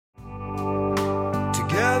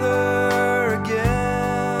together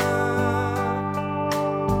again.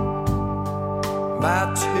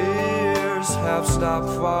 My tears have stopped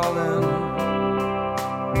falling.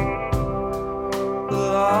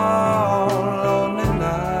 Long, lonely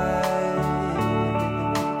nights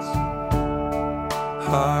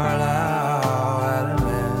are now at an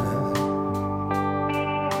end.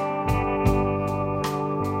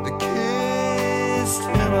 The keys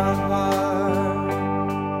to my heart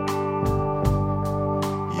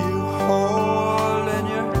you hold in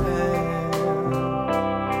your hand,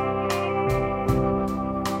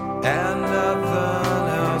 and nothing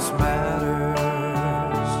else matters.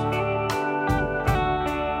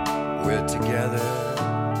 We're together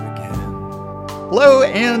again. Hello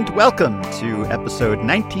and welcome to episode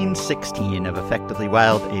 1916 of Effectively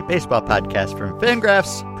Wild, a baseball podcast from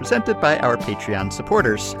Fangraphs, presented by our Patreon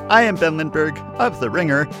supporters. I am Ben Lindbergh of The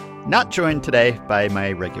Ringer, not joined today by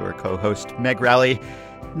my regular co-host Meg Rowley,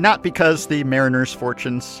 not because the Mariners'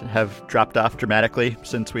 fortunes have dropped off dramatically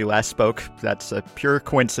since we last spoke. That's a pure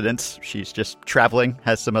coincidence. She's just traveling,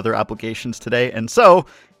 has some other obligations today, and so,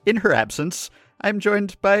 in her absence, I'm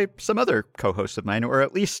joined by some other co-hosts of mine, or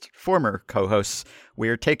at least former co-hosts. We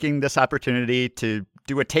are taking this opportunity to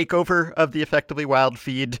do a takeover of the Effectively Wild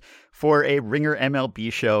feed for a Ringer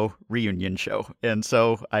MLB show reunion show. And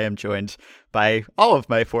so I am joined by all of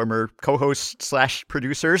my former co-hosts slash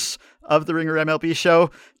producers of the Ringer MLB show,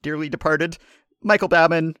 dearly departed, Michael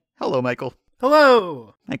Bauman. Hello, Michael.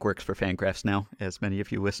 Hello. Mike works for Fangraphs now, as many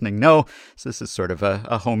of you listening know, so this is sort of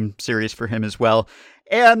a home series for him as well.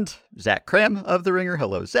 And Zach Cram of The Ringer.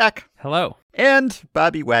 Hello, Zach. Hello. And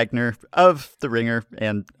Bobby Wagner of The Ringer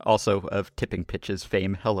and also of Tipping Pitches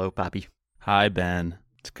fame. Hello, Bobby. Hi, Ben.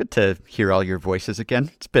 It's good to hear all your voices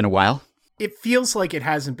again. It's been a while. It feels like it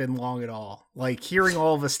hasn't been long at all. Like hearing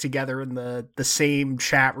all of us together in the same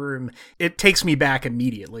chat room, it takes me back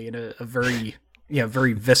immediately in a very,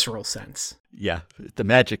 very visceral sense. Yeah, the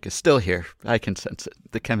magic is still here. I can sense it.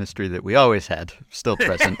 The chemistry that we always had, still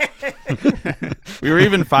present. We were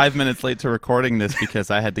even 5 minutes late to recording this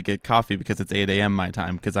because I had to get coffee because it's 8 a.m. my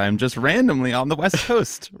time because I am just randomly on the West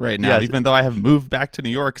Coast right now, Yeah. even though I have moved back to New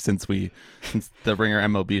York since the Ringer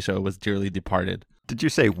MLB show was dearly departed. Did you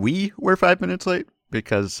say we were 5 minutes late?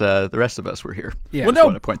 Because the rest of us were here. Yeah. Well, no, I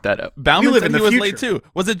want to point that out. Bauman live said in he the was future. late too.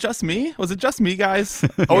 Was it just me? Guys?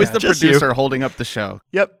 Always Yeah, the just producer you. holding up the show.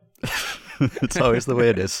 Yep. It's always the way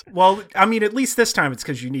it is. Well, I mean, at least this time it's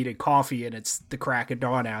because you needed coffee and it's the crack of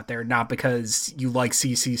dawn out there, not because you like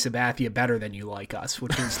CC Sabathia better than you like us,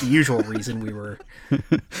 which is the usual reason we were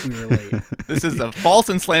late. This is a false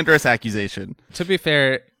and slanderous accusation. To be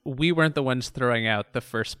fair, we weren't the ones throwing out the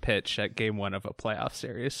first pitch at game one of a playoff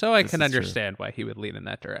series, so I can is true. understand why he would lean in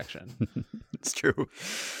that direction. It's true.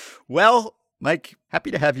 Well, Mike,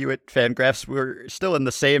 happy to have you at Fangraphs. We're still in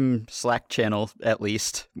the same Slack channel, at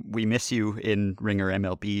least. We miss you in Ringer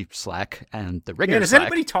MLB Slack and the Ringer Yeah, does Slack.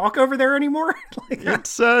 anybody talk over there anymore?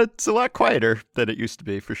 It's a lot quieter than it used to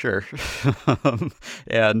be, for sure.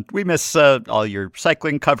 And we miss all your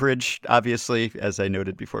cycling coverage, obviously. As I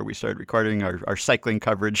noted before we started recording, our cycling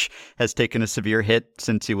coverage has taken a severe hit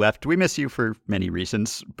since you left. We miss you for many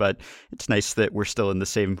reasons, but it's nice that we're still in the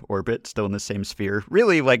same orbit, still in the same sphere.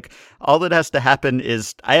 Really, like, all that has to happen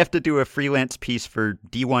is I have to do a freelance piece for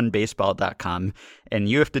D1Baseball.com, and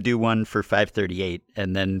you have to do one for 538,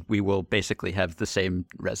 and then we will basically have the same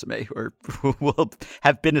resume, or we'll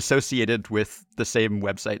have been associated with the same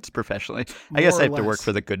websites professionally. I guess I have to work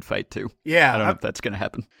for the Good Fight, too. Yeah. I don't know if that's going to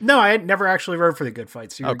happen. No, I had never actually wrote for the Good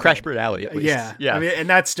Fight. So Oh, Crashbird Alley, at least. Yeah. I mean, and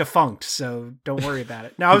that's defunct, so don't worry about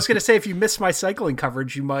it. Now, I was going to say, if you missed my cycling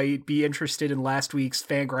coverage, you might be interested in last week's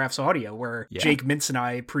Fangraphs audio, where Jake Mintz and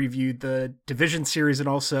I previewed the Division Series and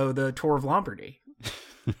also the Tour of Lombardy.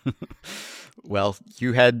 Well,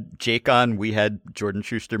 you had Jake on, we had Jordan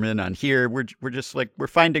Schusterman on here. We're just like, we're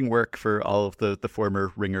finding work for all of the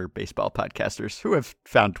former Ringer baseball podcasters who have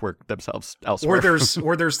found work themselves elsewhere.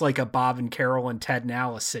 Or there's like a Bob and Carol and Ted and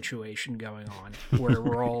Alice situation going on, where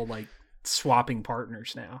we're all like swapping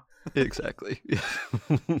partners now. Exactly.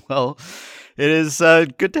 Well, it is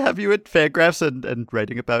good to have you at Fangraphs and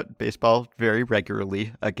writing about baseball very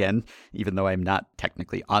regularly again, even though I'm not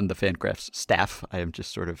technically on the Fangraphs staff. I am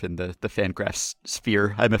just sort of in the Fangraphs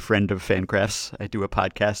sphere. I'm a friend of Fangraphs. I do a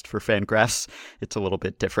podcast for Fangraphs. It's a little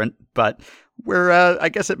bit different, but I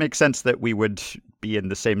guess it makes sense that we would be in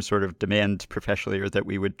the same sort of demand professionally, or that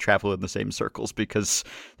we would travel in the same circles, because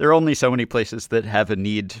there are only so many places that have a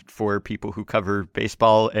need for people who cover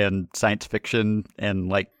baseball and science fiction and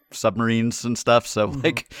like submarines and stuff. So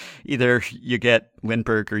like either you get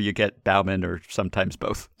Lindbergh or you get Bauman, or sometimes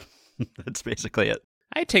both. That's basically it.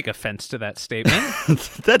 I take offense to that statement.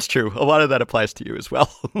 That's true. A lot of that applies to you as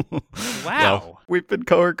well. Wow. Well, we've been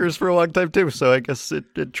coworkers for a long time too, so I guess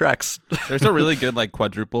it tracks. There's a really good like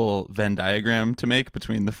quadruple Venn diagram to make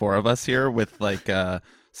between the four of us here with like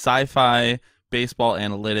sci-fi, baseball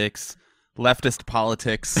analytics, leftist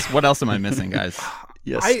politics. What else am I missing, guys?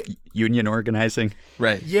 Yes, union organizing.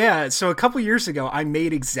 Right. Yeah, so a couple years ago, I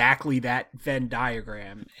made exactly that Venn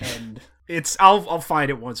diagram, and I'll find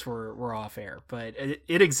it once we're off air, but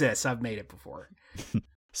it exists. I've made it before.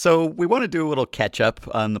 So we want to do a little catch up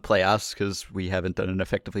on the playoffs because we haven't done an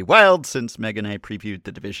Effectively Wild since Meg and I previewed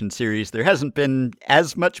the division series. There hasn't been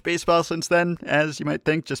as much baseball since then as you might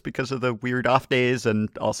think, just because of the weird off days and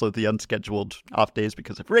also the unscheduled off days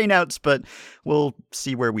because of rainouts. But we'll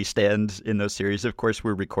see where we stand in those series. Of course,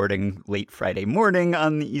 we're recording late Friday morning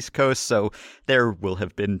on the East Coast, so there will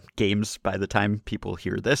have been games by the time people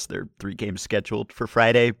hear this. There are 3 games scheduled for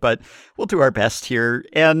Friday, but we'll do our best here.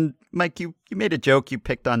 And Mike, you made a joke. You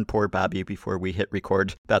picked on poor Bobby before we hit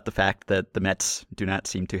record about the fact that the Mets do not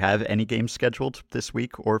seem to have any games scheduled this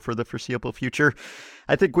week or for the foreseeable future.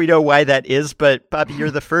 I think we know why that is, but Bobby,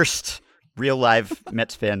 you're the first real live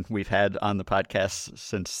Mets fan we've had on the podcast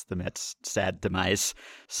since the Mets' sad demise.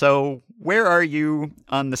 So where are you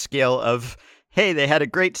on the scale of, hey, they had a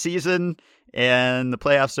great season and the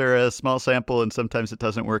playoffs are a small sample and sometimes it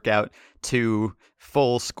doesn't work out, to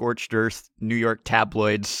full scorched earth New York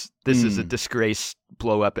tabloids, this is a disgrace,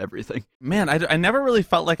 blow up everything? Man, I never really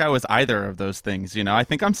felt like I was either of those things. You know, I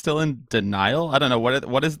think I'm still in denial. I don't know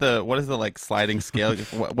what is the like sliding scale?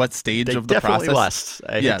 what stage of the process? They definitely lost.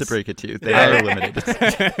 I hate to break it to you. They are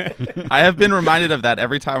eliminated. I have been reminded of that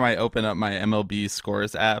every time I open up my MLB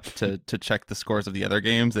Scores app to check the scores of the other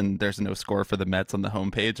games, and there's no score for the Mets on the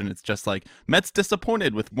homepage, and it's just like Mets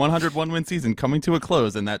disappointed with 101 win season coming to a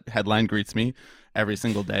close, and that headline greets me every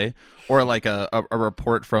single day. Or like a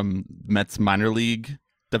report from Mets minor league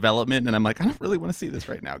development, and I'm like, I don't really want to see this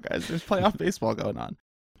right now, guys. There's playoff baseball going on.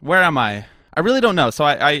 Where am I? I really don't know.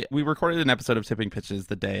 So we recorded an episode of Tipping Pitches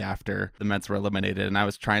the day after the Mets were eliminated, and I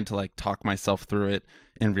was trying to like talk myself through it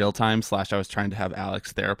in real time / I was trying to have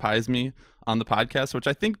Alex therapize me on the podcast, which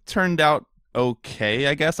I think turned out okay,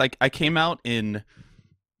 I guess. I came out in,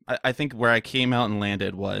 I think where I came out and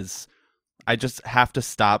landed was, I just have to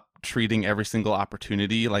stop treating every single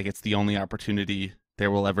opportunity like it's the only opportunity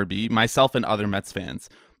there will ever be, myself and other Mets fans,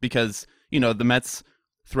 because, you know, the Mets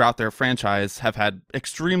throughout their franchise have had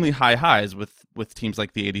extremely high highs with teams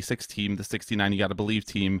like the 86 team, the 69 You Gotta Believe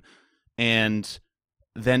team, and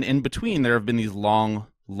then in between there have been these long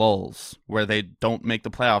lulls where they don't make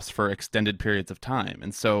the playoffs for extended periods of time.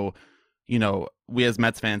 And so, you know, we as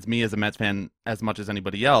Mets fans, me as a Mets fan as much as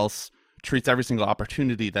anybody else, treats every single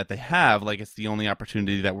opportunity that they have like it's the only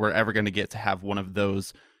opportunity that we're ever going to get to have one of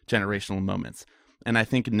those generational moments. And I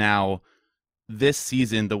think now this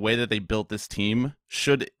season, the way that they built this team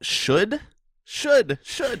should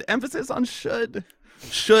emphasis on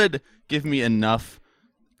should give me enough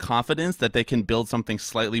confidence that they can build something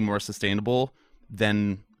slightly more sustainable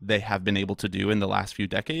than they have been able to do in the last few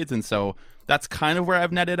decades. And so that's kind of where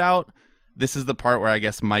I've netted out. This is the part where I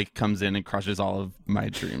guess Mike comes in and crushes all of my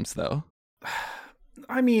dreams, though.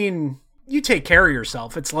 I mean, you take care of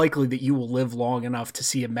yourself. It's likely that you will live long enough to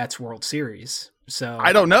see a Mets World Series. So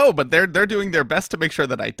I don't know, but they're doing their best to make sure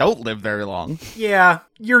that I don't live very long. Yeah,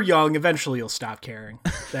 you're young. Eventually you'll stop caring.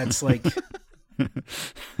 That's like,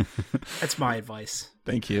 that's my advice.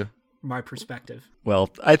 Thank you. My perspective. Well,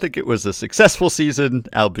 I think it was a successful season,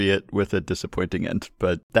 albeit with a disappointing end,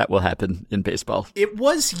 but that will happen in baseball. It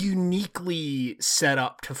was uniquely set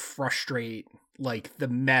up to frustrate like the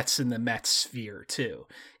Mets and the Mets sphere too,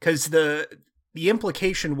 because the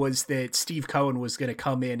implication was that Steve Cohen was going to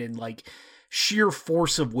come in and like sheer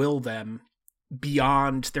force of will them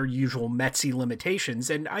beyond their usual Metsy limitations,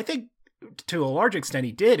 and I think to a large extent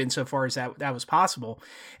he did, insofar as that was possible.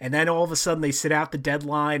 And then all of a sudden they sit out the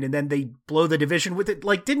deadline, and then they blow the division with it.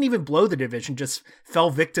 Like, didn't even blow the division, just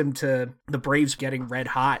fell victim to the Braves getting red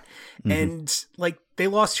hot. Mm-hmm. And like, they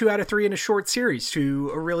lost 2 out of 3 in a short series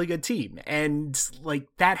to a really good team. And like,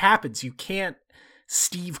 that happens. You can't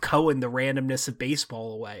Steve Cohen the randomness of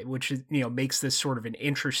baseball away, which is, you know, makes this sort of an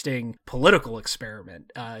interesting political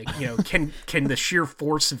experiment. You know, can the sheer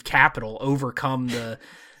force of capital overcome the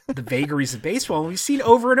vagaries of baseball? And we've seen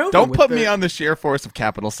over and over. Don't put me on the sheer force of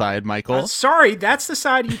capital side, Michael. Sorry, that's the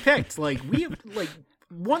side you picked. Like, we have, like,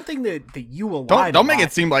 one thing that you alive. Don't make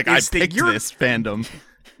it seem like I picked this fandom.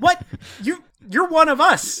 What? You're one of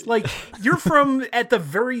us. Like, you're from, at the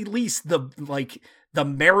very least, the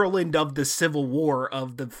Maryland of the Civil War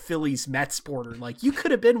of the Phillies Mets border. Like, you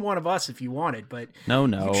could have been one of us if you wanted, but no,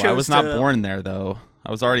 I was not born there though.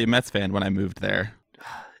 I was already a Mets fan when I moved there.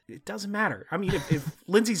 It doesn't matter. I mean, if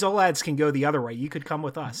Lindsay Zolads can go the other way, you could come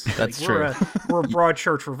with us. That's true. We're a broad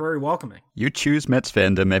church. We're very welcoming. You choose Mets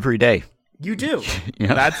fandom every day. You do.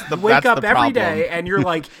 Yeah. That's the You wake up the every problem. day and you're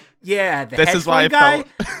like, yeah, the This hedge is why fund I guy,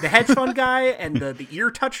 the hedge fund guy, and the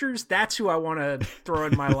ear touchers. That's who I want to throw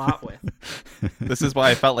in my lot with. This is why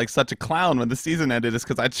I felt like such a clown when the season ended, is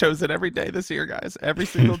because I chose it every day this year, guys. Every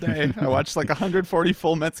single day. I watched like 140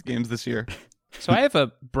 full Mets games this year. So I have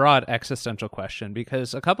a broad existential question,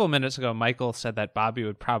 because a couple of minutes ago, Michael said that Bobby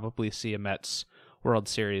would probably see a Mets World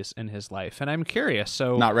Series in his life, and I'm curious.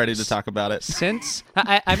 So Not ready to talk about it. Since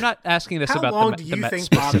I'm not asking this How about long the, do the you Mets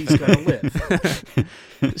think Bobby's going to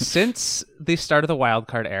live? since the start of the wild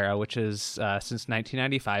card era, which is since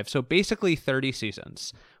 1995, so basically 30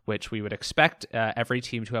 seasons, which we would expect every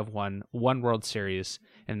team to have won one World Series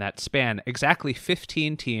in that span. Exactly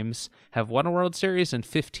 15 teams have won a World Series and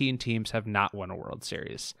 15 teams have not won a World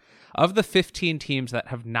Series. Of the 15 teams that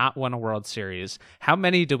have not won a World Series, how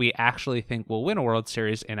many do we actually think will win a World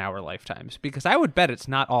Series in our lifetimes? Because I would bet it's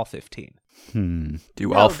not all 15.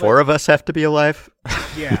 Do all four of us have to be alive?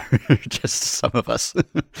 Yeah. Just some of us.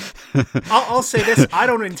 I'll say this. I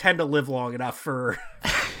don't intend to live long enough for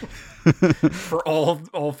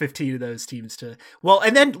all 15 of those teams to, well,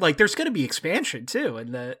 and then like there's going to be expansion too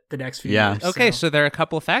in the next few years. Okay, so there are a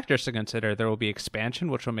couple of factors to consider. There will be expansion,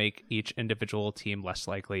 which will make each individual team less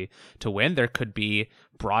likely to win. There could be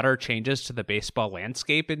broader changes to the baseball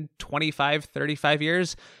landscape in 25, 35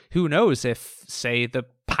 years. Who knows if, say, the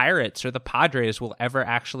Pirates or the Padres will ever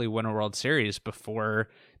actually win a World Series before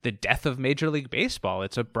the death of Major League Baseball?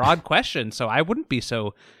 It's a broad question, so I wouldn't be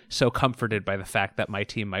so comforted by the fact that my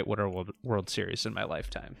team might win a World Series in my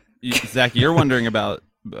lifetime. Zach, you're wondering about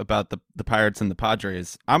the Pirates and the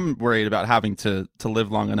Padres. I'm worried about having to live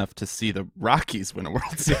long enough to see the Rockies win a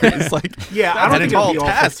World Series. Like, yeah, I don't think it'll be all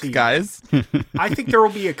task, 15. guys. I think there will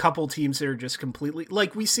be a couple teams that are just completely,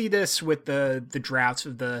 like we see this with the droughts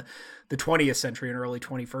of the 20th century and early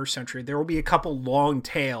 21st century. There will be a couple long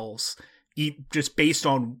tails just based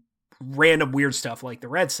on random weird stuff like the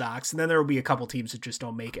Red Sox, and then there will be a couple teams that just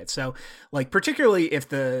don't make it. So like particularly if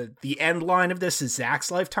the end line of this is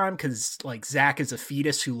Zach's lifetime, because like Zach is a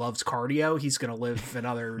fetus who loves cardio, he's gonna live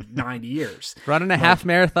another 90 years Running a half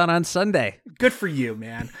marathon on Sunday. Good for you,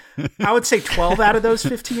 man. I would say 12 out of those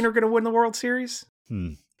 15 are gonna win the World Series.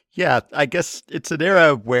 Yeah, I guess it's an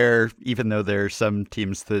era where even though there are some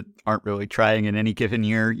teams that aren't really trying in any given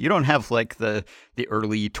year, you don't have like the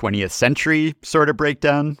early 20th century sort of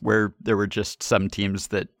breakdown where there were just some teams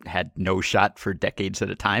that had no shot for decades at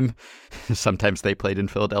a time. Sometimes they played in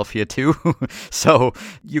Philadelphia too. So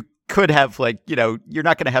you could have like, you know, you're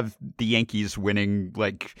not going to have the Yankees winning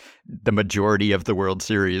like the majority of the World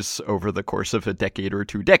Series over the course of a decade or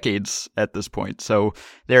 2 decades at this point. So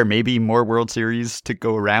there may be more World Series to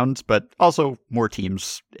go around, but also more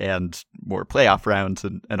teams and more playoff rounds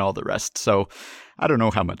and all the rest. So I don't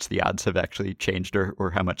know how much the odds have actually changed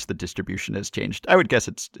or how much the distribution has changed. I would guess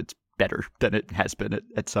it's better than it has been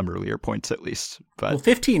at some earlier points at least. But Well,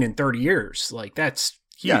 15 in 30 years, like that's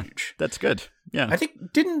huge. yeah, that's good. Yeah. I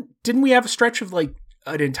think didn't we have a stretch of like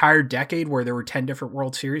an entire decade where there were 10 different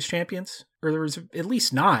World Series champions, or there was at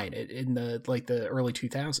least 9 in the early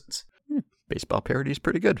 2000s. Baseball parody is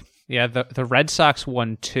pretty good. Yeah, the Red Sox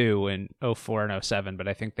won 2 in 04 and 07, but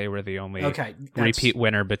I think they were the only repeat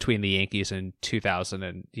winner between the Yankees in 2000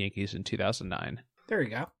 and Yankees in 2009. There you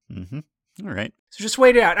go. Mm-hmm. All right. So just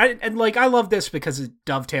wait it out. I love this because it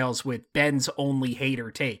dovetails with Ben's only hater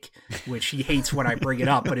take, which he hates when I bring it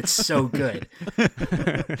up, but it's so good.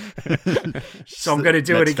 So I'm going to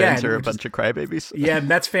do Mets it again. Fans are a bunch of crybabies. Yeah,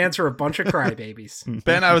 Mets fans are a bunch of crybabies.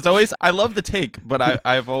 Ben, I love the take, but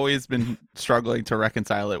I've always been struggling to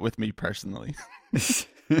reconcile it with me personally.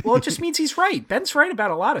 Well, it just means he's right. Ben's right about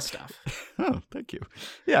a lot of stuff. Oh, thank you.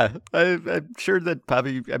 Yeah, I'm sure that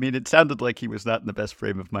Bobby, I mean, it sounded like he was not in the best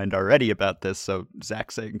frame of mind already about this. So Zach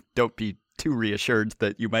saying, don't be too reassured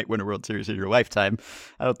that you might win a World Series in your lifetime.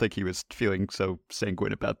 I don't think he was feeling so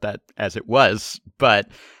sanguine about that as it was. But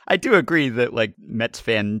I do agree that like Mets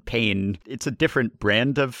fan pain, it's a different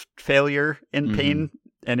brand of failure and pain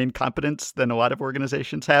and incompetence than a lot of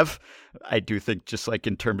organizations have. I do think just like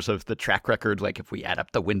in terms of the track record, like if we add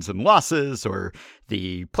up the wins and losses or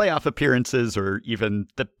the playoff appearances or even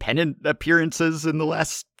the pennant appearances in the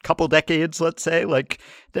last couple decades, let's say, like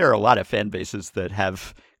there are a lot of fan bases that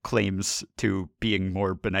have claims to being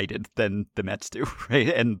more benighted than the Mets do, right?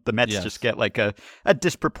 And the Mets Yes. just get like a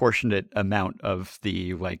disproportionate amount of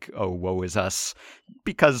the like, oh, woe is us,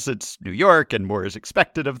 because it's New York and more is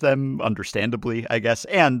expected of them, understandably, I guess,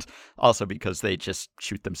 and also because they just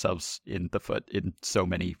shoot themselves in the foot in so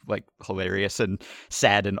many like hilarious and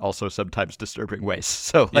sad and also sometimes disturbing ways.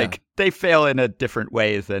 So like they fail in a different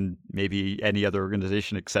way than maybe any other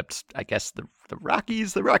organization, except I guess the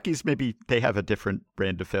Rockies. The Rockies, maybe they have a different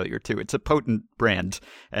brand of failure too. It's a potent brand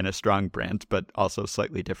and a strong brand, but also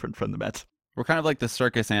slightly different from the Mets. We're kind of like the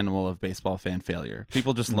circus animal of baseball fan failure.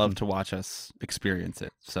 People just love to watch us experience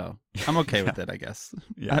it. So I'm okay with it, I guess.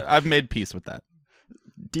 Yeah. I've made peace with that.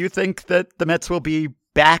 Do you think that the Mets will be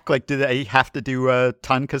back? Like, do they have to do a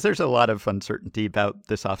ton? Because there's a lot of uncertainty about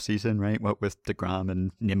this offseason, right? What with DeGrom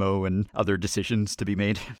and Nimmo and other decisions to be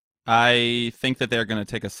made. I think that they're going to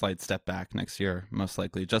take a slight step back next year, most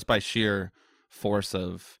likely, just by sheer force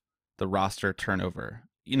of the roster turnover.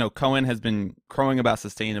 You know, Cohen has been crowing about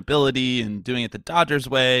sustainability and doing it the Dodgers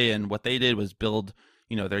way, and what they did was build,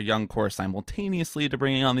 you know, their young core simultaneously to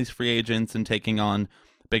bringing on these free agents and taking on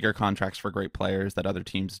bigger contracts for great players that other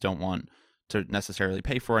teams don't want to necessarily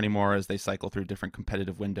pay for anymore as they cycle through different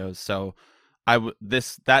competitive windows. So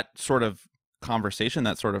that sort of conversation,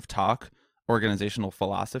 that sort of talk, organizational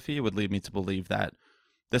philosophy would lead me to believe that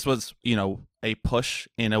this was, you know, a push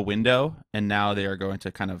in a window, and now they are going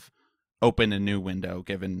to kind of open a new window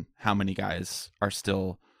given how many guys are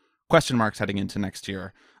still question marks heading into next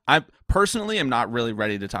year. I personally am not really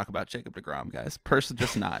ready to talk about Jacob deGrom, guys.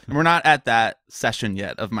 Just not. And we're not at that session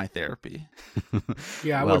yet of my therapy.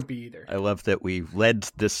 Yeah, I wouldn't be either. I love that we led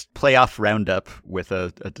this playoff roundup with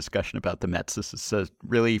a discussion about the Mets. This is a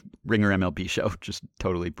really Ringer MLB show, just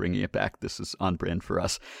totally bringing it back. This is on brand for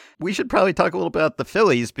us. We should probably talk a little about the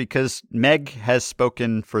Phillies, because Meg has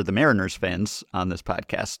spoken for the Mariners fans on this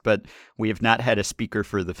podcast, but we have not had a speaker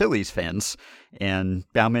for the Phillies fans. And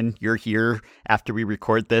Bauman, you're here after we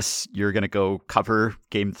record this. You're going to go cover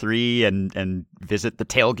Game 3 and visit the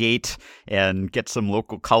tailgate and get some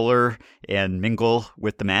local color and mingle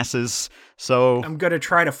with the masses. So I'm going to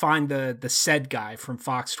try to find the said guy from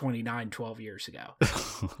Fox 29 12 years ago.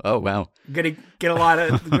 Oh, wow. I'm going to get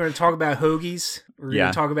we're going to talk about hoagies. We're going Yeah.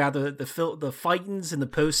 to talk about the fightins in the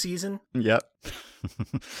postseason. Yep.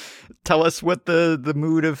 Tell us what the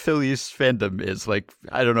mood of Phillies fandom is like.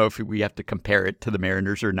 I don't know if we have to compare it to the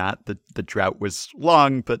Mariners or not. The drought was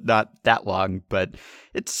long, but not that long. But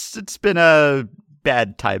it's been a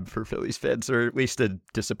bad time for Phillies fans, or at least a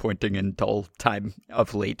disappointing and dull time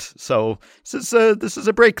of late. So this is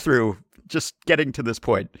a breakthrough. Just getting to this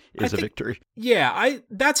point is a victory. Yeah,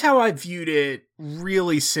 that's how I viewed it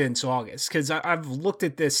really since August, because I've looked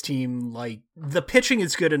at this team like the pitching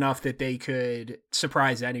is good enough that they could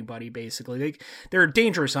surprise anybody, basically. They're a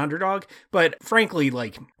dangerous underdog, but frankly,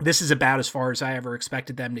 like this is about as far as I ever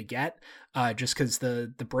expected them to get, just because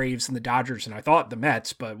the Braves and the Dodgers, and I thought the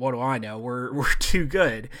Mets, but what do I know, were too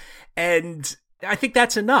good. And I think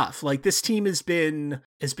that's enough. Like this team has been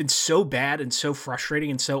so bad and so frustrating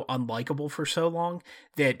and so unlikable for so long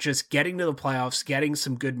that just getting to the playoffs, getting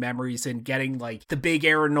some good memories, and getting like the big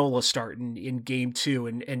Aaron Nola start in Game 2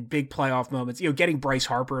 and big playoff moments, you know, getting Bryce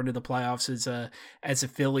Harper into the playoffs as a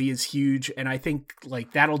Philly is huge. And I think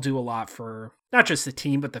like that'll do a lot for not just the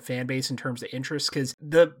team, but the fan base in terms of interest. Because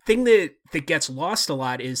the thing that gets lost a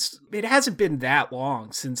lot is it hasn't been that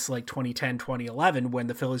long since like 2010, 2011, when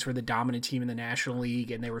the Phillies were the dominant team in the National League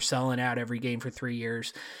and they were selling out every game for 3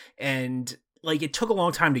 years. And like it took a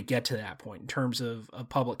long time to get to that point in terms of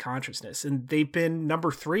public consciousness. And they've been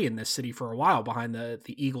number 3 in this city for a while behind the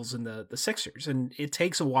Eagles and the Sixers. And it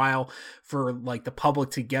takes a while for like the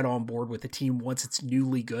public to get on board with the team once it's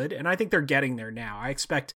newly good. And I think they're getting there now. I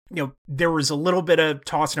expect, you know, there was a little bit of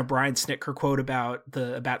tossing a Brian Snitker quote about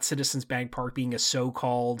Citizens Bank Park being a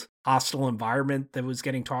so-called hostile environment that was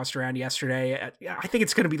getting tossed around yesterday. I think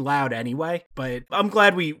it's going to be loud anyway, but I'm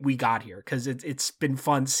glad we got here, because it's been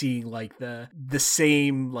fun seeing like the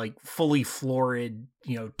same like fully florid,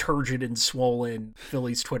 you know, turgid and swollen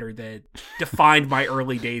Phillies Twitter that defined my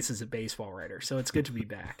early days as a baseball writer. So it's good to be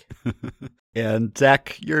back. And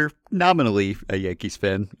Zach, you're nominally a Yankees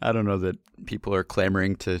fan. I don't know that people are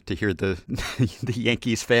clamoring to hear the the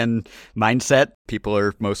Yankees fan mindset. People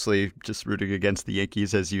are mostly just rooting against the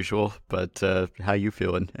Yankees as usual. But how you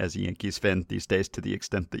feeling as a Yankees fan these days, to the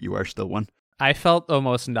extent that you are still one? I felt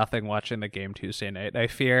almost nothing watching the game Tuesday night. I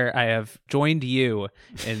fear I have joined you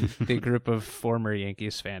in the group of former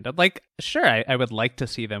Yankees fans. Like, sure, I would like to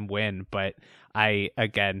see them win, but I,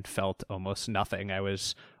 again, felt almost nothing. I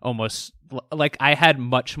was almost like I had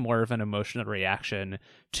much more of an emotional reaction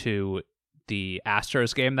to the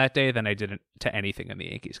Astros game that day than I did to anything in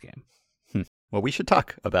the Yankees game. Well, we should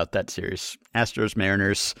talk about that series. Astros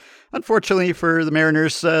Mariners. Unfortunately for the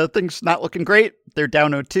Mariners, things not looking great. They're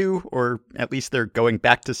down 0-2, or at least they're going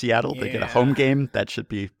back to Seattle. They get a home game. That should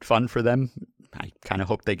be fun for them. I kind of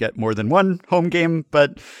hope they get more than one home game,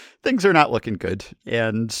 but things are not looking good.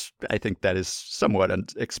 And I think that is somewhat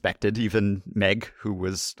unexpected. Even Meg, who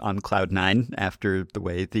was on cloud nine after the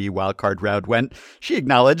way the wild card round went, she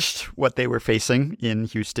acknowledged what they were facing in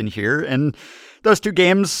Houston here. And those two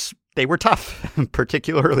games, they were tough,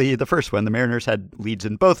 particularly the first one. The Mariners had leads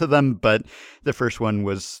in both of them, but the first one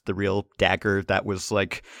was the real dagger. That was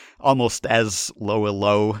like almost as low a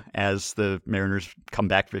low as the Mariners'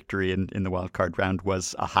 comeback victory in the wild card round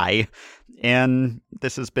was a high. And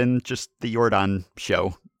this has been just the Yordan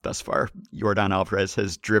show thus far. Yordan Alvarez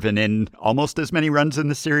has driven in almost as many runs in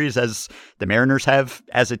the series as the Mariners have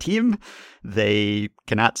as a team. They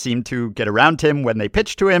cannot seem to get around him when they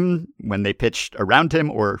pitch to him. When they pitch around him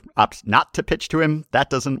or opt not to pitch to him, that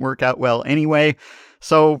doesn't work out well anyway.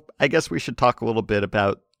 So I guess we should talk a little bit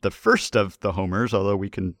about the first of the homers, although we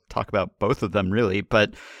can talk about both of them really.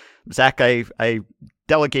 But Zach, I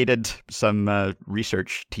delegated some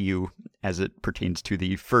research to you as it pertains to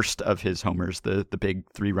the first of his homers, the big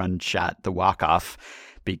 3-run shot, the walk-off,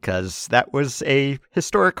 because that was a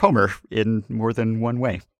historic homer in more than one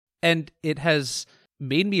way. And it has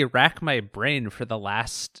made me rack my brain for the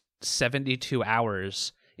last 72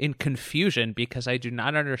 hours in confusion because I do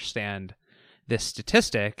not understand this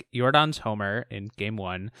statistic. Yordan's homer in Game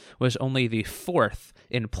 1 was only the 4th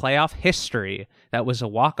in playoff history that was a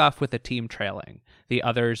walk-off with a team trailing. The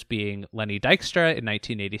others being Lenny Dykstra in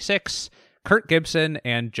 1986, Kurt Gibson,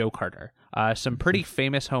 and Joe Carter. Some pretty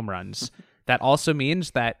famous home runs. That also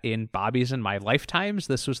means that in Bobby's and my lifetimes,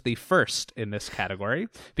 this was the first in this category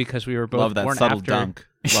because we were both Love that born subtle after. Dunk.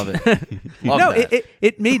 Love it. Love No, that.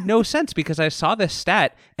 it made no sense because I saw this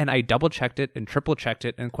stat and I double checked it and triple checked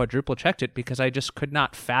it and quadruple checked it because I just could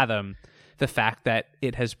not fathom the fact that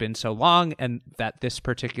it has been so long and that this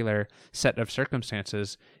particular set of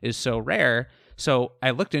circumstances is so rare. So I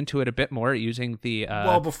looked into it a bit more using the...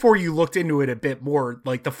 Well, before you looked into it a bit more,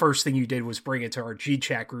 like the first thing you did was bring it to our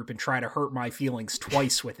G-Chat group and try to hurt my feelings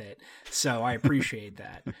twice with it. So I appreciate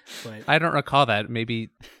that. But I don't recall that. Maybe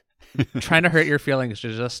trying to hurt your feelings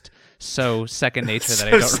is just so second nature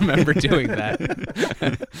that I don't remember doing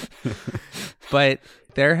that. But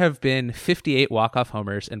there have been 58 walk-off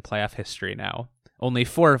homers in playoff history now. Only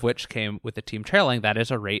 4 of which came with the team trailing. That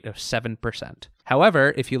is a rate of 7%.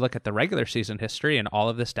 However, if you look at the regular season history, and all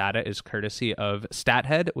of this data is courtesy of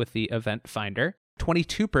StatHead with the Event Finder,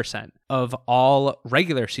 22% of all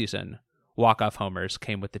regular season walk-off homers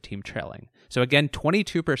came with the team trailing. So again,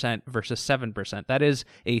 22% versus 7%. That is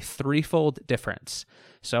a threefold difference.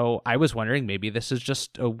 So I was wondering, maybe this is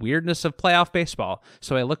just a weirdness of playoff baseball.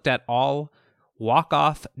 So I looked at all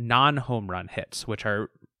walk-off non-home run hits, which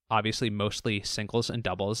are obviously mostly singles and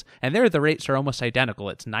doubles, and there the rates are almost identical.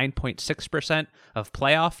 It's 9.6% of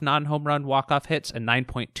playoff non-home run walk-off hits and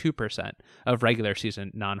 9.2% of regular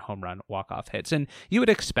season non-home run walk-off hits. And you would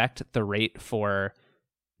expect the rate for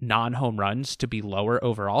non-home runs to be lower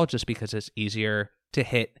overall just because it's easier to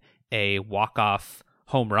hit a walk-off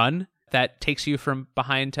home run that takes you from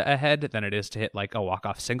behind to ahead than it is to hit like a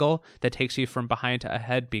walk-off single that takes you from behind to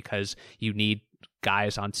ahead, because you need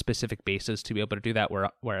guys on specific bases to be able to do that,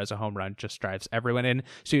 whereas a home run just drives everyone in.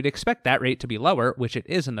 So you'd expect that rate to be lower, which it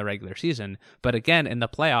is in the regular season. But again, in the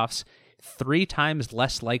playoffs, 3 times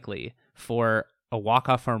less likely for a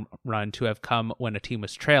walk-off home run to have come when a team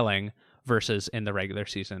was trailing versus in the regular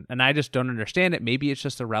season. And I just don't understand it. Maybe it's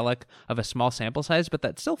just a relic of a small sample size, but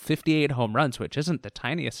that's still 58 home runs, which isn't the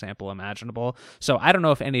tiniest sample imaginable. So I don't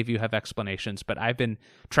know if any of you have explanations, but I've been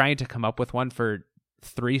trying to come up with one for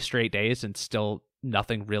 3 straight days and still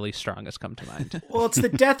nothing really strong has come to mind. Well, it's the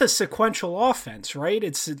death of sequential offense, right?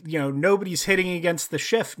 It's, nobody's hitting against the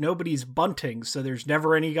shift. Nobody's bunting. So there's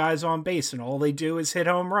never any guys on base, and all they do is hit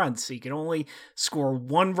home runs. So you can only score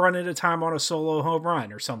 1 run at a time on a solo home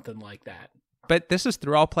run or something like that. But this is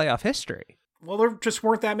through all playoff history. Well, there just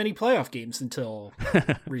weren't that many playoff games until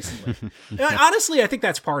recently. Honestly, I think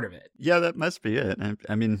that's part of it. Yeah, that must be it.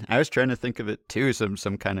 I mean, I was trying to think of it too, some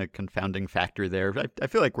kind of confounding factor there. I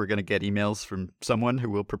feel like we're going to get emails from someone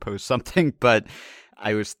who will propose something, but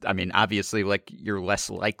obviously, like, you're less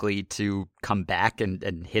likely to come back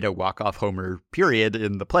and hit a walk-off homer, period,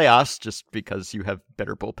 in the playoffs just because you have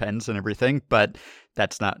better bullpens and everything. But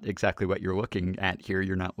that's not exactly what you're looking at here.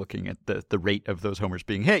 You're not looking at the rate of those homers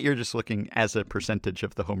being hit. You're just looking as a percentage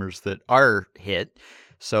of the homers that are hit.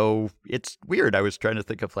 So it's weird. I was trying to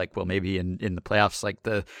think of like, well, maybe in the playoffs, like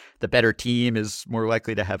the better team is more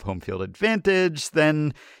likely to have home field advantage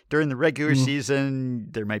than during the regular season.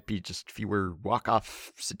 There might be just fewer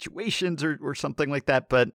walk-off situations or something like that.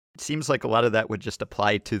 But it seems like a lot of that would just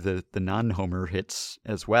apply to the non-homer hits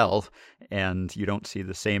as well. And you don't see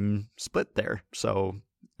the same split there. So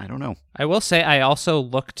I don't know. I will say I also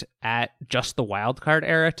looked at just the wild card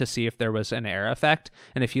era to see if there was an era effect.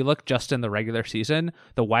 And if you look just in the regular season,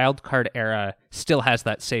 the wild card era still has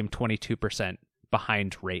that same 22%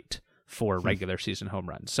 behind rate for regular season home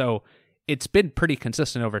runs. So it's been pretty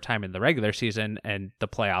consistent over time in the regular season, and the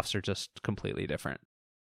playoffs are just completely different.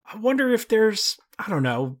 I wonder if there's, I don't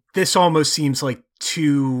know, this almost seems like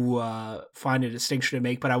too fine a distinction to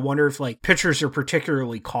make, but I wonder if like pitchers are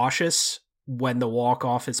particularly cautious when the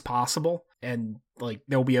walk-off is possible, and like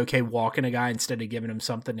they'll be okay walking a guy instead of giving him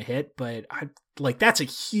something to hit. But that's a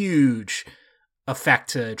huge effect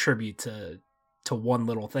to attribute to one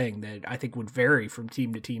little thing that I think would vary from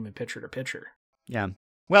team to team and pitcher to pitcher. Yeah.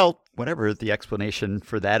 Well, whatever the explanation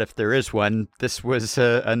for that, if there is one, this was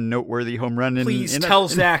a noteworthy home run. Please tell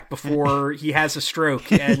Zach before he has a stroke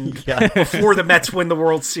and before the Mets win the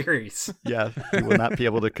World Series. Yeah, he will not be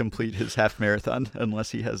able to complete his half marathon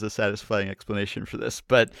unless he has a satisfying explanation for this.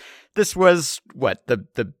 But this was,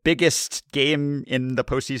 the biggest game in the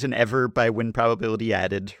postseason ever by win probability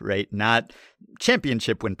added, right? Not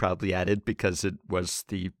championship win probability added because it was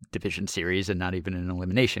the division series and not even an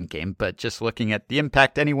elimination game, but just looking at the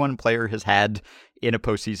impact any one player has had in a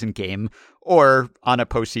postseason game or on a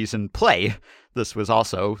postseason play. This was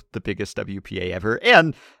also the biggest WPA ever.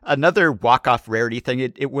 And another walk-off rarity thing,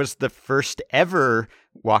 it was the first ever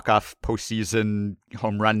walk-off postseason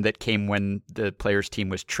home run that came when the player's team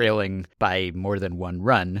was trailing by more than one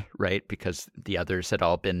run, right? Because the others had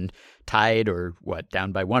all been tied or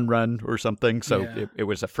down by one run or something. So it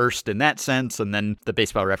was a first in that sense. And then the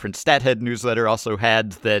Baseball Reference StatHead newsletter also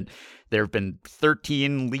had that there have been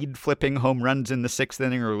 13 lead-flipping home runs in the sixth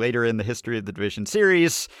inning or later in the history of the division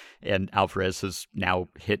series, and Alvarez has now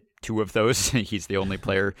hit 2 of those. He's the only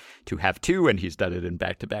player to have 2, and he's done it in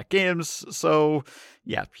back-to-back games. So,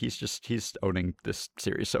 yeah, he's owning this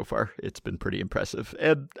series so far. It's been pretty impressive.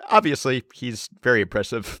 And obviously, he's very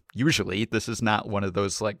impressive. Usually, this is not one of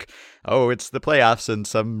those like, oh, it's the playoffs and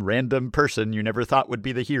some random person you never thought would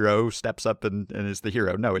be the hero steps up and is the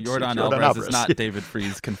hero. No, it's Yordan Alvarez is not David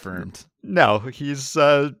Freese confirmed. No, he's,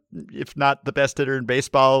 if not the best hitter in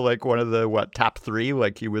baseball, like one of the, top 3.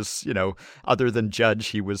 Like he was, other than Judge,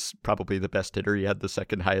 he was probably the best hitter. He had the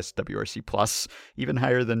second highest WRC plus, even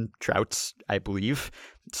higher than Trout's, I believe.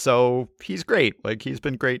 So he's great. Like he's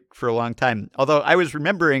been great for a long time. Although I was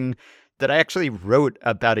remembering that I actually wrote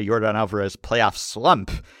about a Yordan Alvarez playoff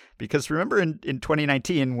slump, because remember in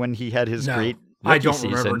 2019 when he had his great I don't season.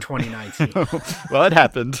 Remember 2019. Well, it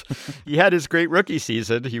happened. He had his great rookie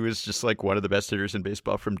season. He was just like one of the best hitters in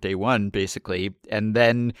baseball from day one, basically. And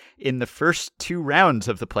then in the first 2 rounds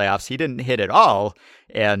of the playoffs, he didn't hit at all.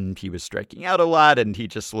 And he was striking out a lot, and he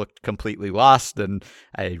just looked completely lost. And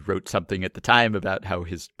I wrote something at the time about how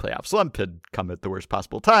his playoff slump had come at the worst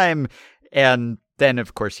possible time. And then,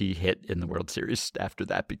 of course, he hit in the World Series after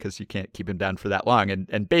that because you can't keep him down for that long.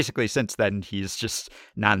 And basically since then, he's just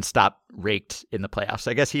nonstop raked in the playoffs.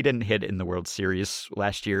 I guess he didn't hit in the World Series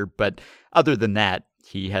last year, but other than that,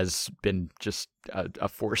 he has been just a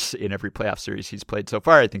force in every playoff series he's played so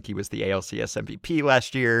far. I think he was the ALCS MVP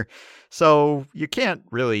last year. So you can't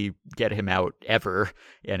really get him out ever.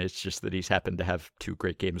 And it's just that he's happened to have 2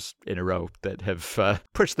 great games in a row that have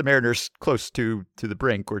pushed the Mariners close to the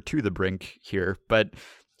brink or to the brink here. But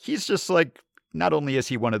he's just like, not only is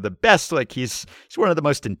he one of the best, like he's one of the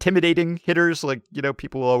most intimidating hitters. Like,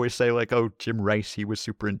 people will always say like, oh, Jim Rice, he was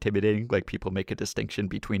super intimidating. Like people make a distinction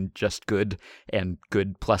between just good and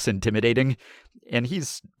good plus intimidating. And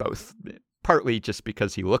he's both, partly just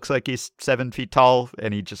because he looks like he's 7 feet tall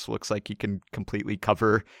and he just looks like he can completely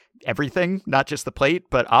cover everything, not just the plate,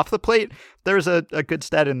 but off the plate. There's a good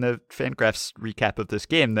stat in the Fangraphs recap of this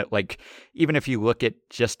game that like, even if you look at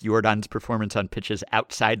just Yordan's performance on pitches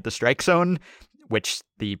outside the strike zone, which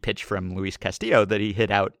the pitch from Luis Castillo that he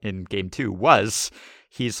hit out in game 2 was,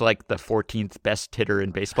 he's like the 14th best hitter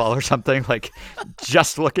in baseball or something. Like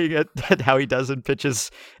just looking at how he does in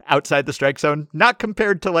pitches outside the strike zone, not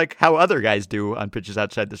compared to like how other guys do on pitches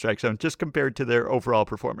outside the strike zone, just compared to their overall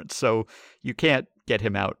performance. So you can't get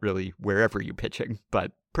him out really wherever you pitch him,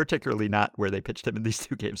 but particularly not where they pitched him in these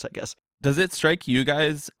 2 games, I guess. Does it strike you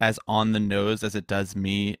guys as on the nose as it does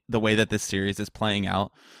me, the way that this series is playing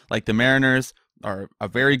out? Like the Mariners are a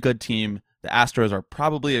very good team. the Astros are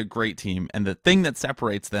probably a great team, and the thing that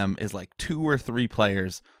separates them is like 2 or 3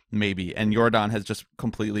 players maybe, and Yordan has just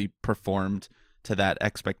completely performed to that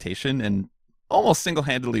expectation and almost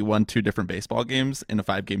single-handedly won 2 different baseball games in a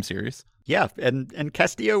 5-game series. Yeah, and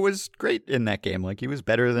Castillo was great in that game. Like, he was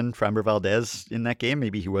better than Framber Valdez in that game.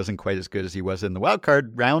 Maybe he wasn't quite as good as he was in the wild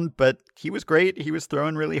card round, but he was great. He was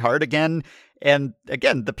throwing really hard again. And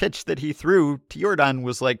again, the pitch that he threw to Yordan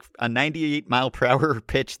was like a 98-mile-per-hour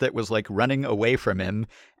pitch that was like running away from him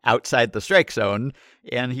outside the strike zone.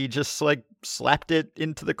 And he just like slapped it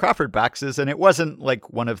into the Crawford boxes. And it wasn't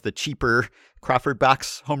like one of the cheaper Crawford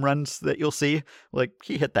box home runs that you'll see. Like,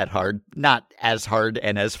 he hit that hard, not as hard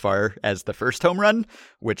and as far as the first home run,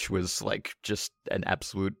 which was like just an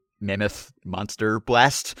absolute mammoth monster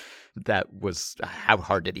blast. That was, how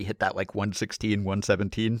hard did he hit that? Like 116,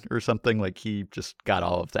 117 or something? Like, he just got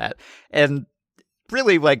all of that. And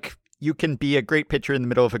really, like, you can be a great pitcher in the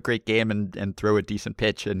middle of a great game and throw a decent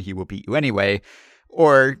pitch and he will beat you anyway.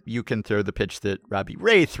 Or you can throw the pitch that Robbie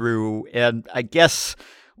Ray threw. And I guess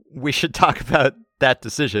we should talk about that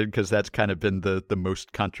decision, because that's kind of been the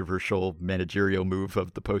most controversial managerial move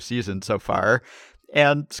of the postseason so far.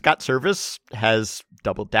 And Scott Servais has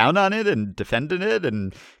doubled down on it and defended it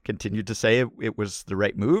and continued to say it was the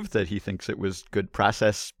right move, that he thinks it was good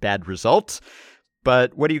process, bad result.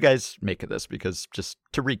 But what do you guys make of this? Because just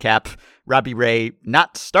to recap, Robbie Ray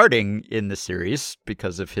not starting in the series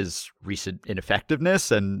because of his recent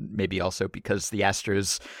ineffectiveness, and maybe also because the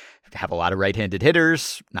Astros have a lot of right-handed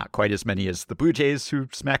hitters, not quite as many as the Blue Jays, who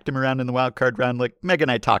smacked him around in the wild card round. Like, Meg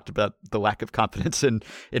and I talked about the lack of confidence in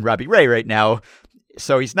Robbie Ray right now.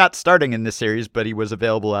 So he's not starting in this series, but he was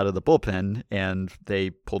available out of the bullpen, and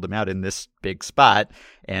they pulled him out in this big spot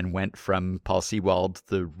and went from Paul Sewald,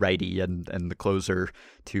 the righty and the closer,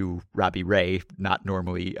 to Robbie Ray, not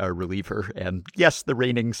normally a reliever. And yes, the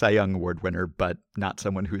reigning Cy Young Award winner, but not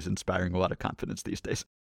someone who's inspiring a lot of confidence these days.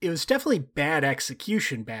 It was definitely bad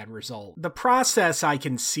execution, bad result. The process I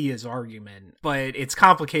can see his argument, but it's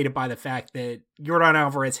complicated by the fact that Yordan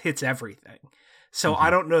Alvarez hits everything. So I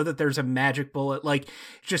don't know that there's a magic bullet, like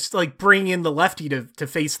just like bring in the lefty to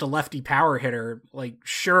face the lefty power hitter. Like,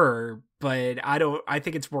 sure, but I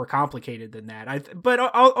think it's more complicated than that. But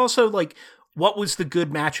also, like, what was the good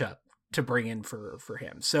matchup to bring in for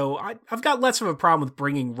him? So I've got less of a problem with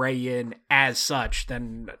bringing Ray in as such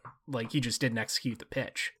than like he just didn't execute the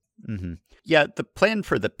pitch. Mm-hmm. Yeah, the plan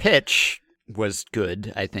for the pitch was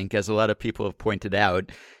good, I think, as a lot of people have pointed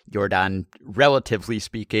out. Yordan, relatively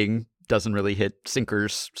speaking, doesn't really hit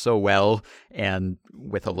sinkers so well, and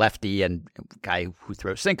with a lefty and a guy who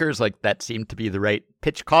throws sinkers, like, that seemed to be the right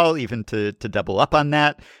pitch call, even to double up on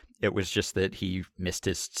that. It was just that he missed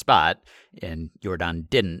his spot and Yordan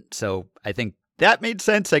didn't. So I think that made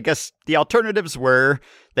sense. I guess the alternatives were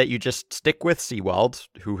that you just stick with Sewald,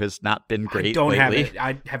 who has not been great lately.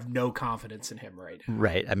 I have no confidence in him right now.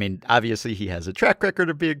 Right. I mean, obviously he has a track record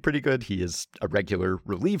of being pretty good. He is a regular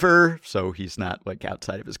reliever, so he's not like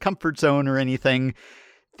outside of his comfort zone or anything.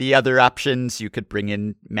 The other options, you could bring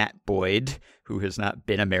in Matt Boyd, who has not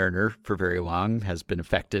been a Mariner for very long, has been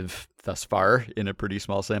effective thus far in a pretty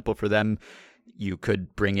small sample for them. You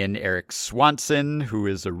could bring in Eric Swanson, who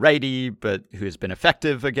is a righty, but who has been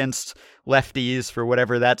effective against lefties for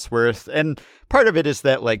whatever that's worth. And part of it is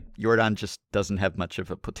that, like, Yordan just doesn't have much of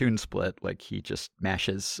a platoon split. Like, he just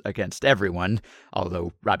mashes against everyone,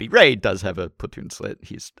 although Robbie Ray does have a platoon split.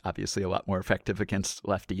 He's obviously a lot more effective against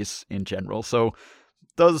lefties in general. So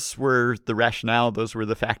those were the rationale, those were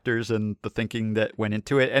the factors and the thinking that went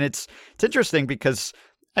into it. And it's interesting because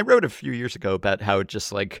I wrote a few years ago about how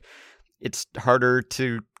just like it's harder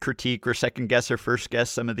to critique or second guess or first guess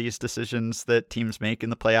some of these decisions that teams make in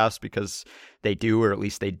the playoffs because they do, or at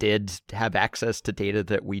least they did, have access to data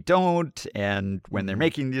that we don't. And when they're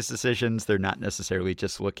making these decisions, they're not necessarily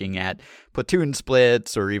just looking at platoon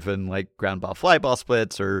splits or even like ground ball, fly ball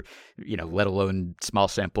splits, or, you know, let alone small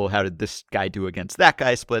sample, how did this guy do against that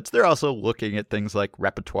guy splits. They're also looking at things like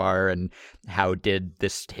repertoire and how did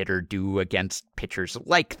this hitter do against pitchers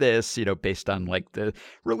like this, you know, based on like the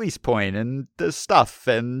release point and the stuff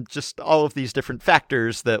and just all of these different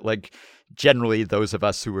factors that, like, generally those of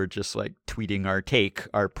us who are just like tweeting our take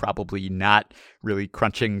are probably not really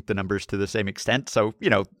crunching the numbers to the same extent. So, you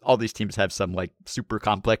know, all these teams have some like super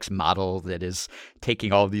complex model that is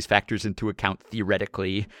taking all of these factors into account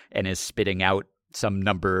theoretically and is spitting out some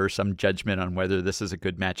number or some judgment on whether this is a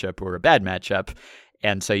good matchup or a bad matchup.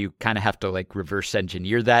 And so you kind of have to like reverse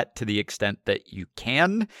engineer that to the extent that you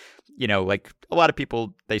can. You know, like a lot of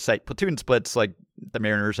people, they cite platoon splits. Like the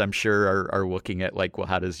Mariners, I'm sure, are looking at like, well,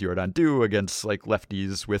 how does Yordan do against like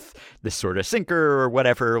lefties with this sort of sinker or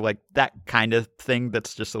whatever, like that kind of thing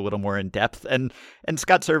that's just a little more in depth. And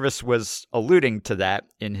Scott Servais was alluding to that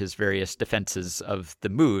in his various defenses of the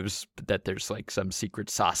moves, that there's like some secret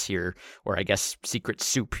sauce here, or I guess secret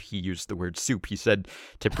soup. He used the word soup. He said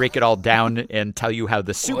to break it all down and tell you how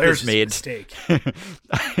the soup is made. Mistake.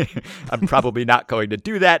 I'm probably not going to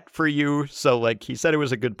do that for you. So like he said it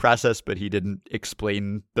was a good process, but he didn't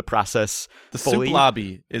explain the process fully. Soup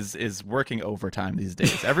lobby is working overtime these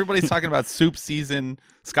days. Everybody's talking about soup season.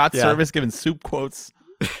 Scott Servais giving soup quotes.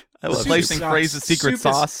 I love Slicing phrases, secret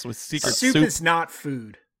sauce with secret soup. Soup is not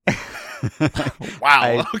food.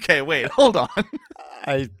 Wow. Okay, wait, hold on.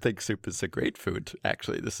 I think soup is a great food,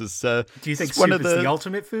 actually. This is Do you think one soup of is the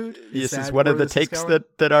ultimate food? This is one of the takes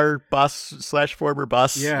that our boss / former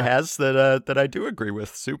boss has that I do agree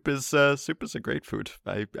with. Soup is a great food.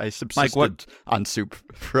 I subsisted on soup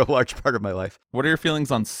for a large part of my life. What are your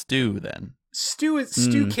feelings on stew then?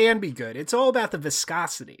 Stew can be good. It's all about the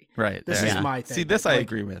viscosity. Right. This is my thing. See, this I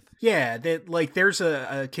agree with. Yeah, that like there's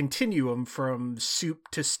a continuum from soup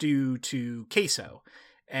to stew to queso.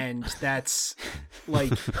 And that's like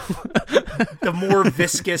the more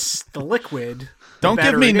viscous the liquid. Don't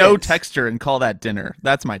give me no texture and call that dinner.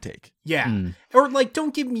 That's my take. Yeah. Or like,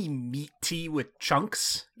 don't give me meat tea with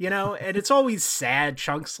chunks, and it's always sad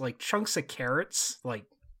chunks, like chunks of carrots. Like,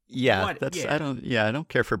 yeah, what? I don't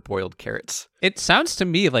care for boiled carrots. It sounds to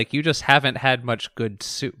me like you just haven't had much good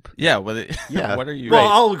soup. Yeah, what are you? Well,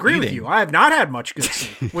 I'll agree with you. I have not had much good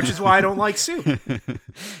soup, which is why I don't like soup.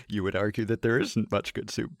 You would argue that there isn't much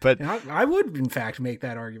good soup, but I would, in fact, make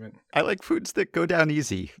that argument. I like foods that go down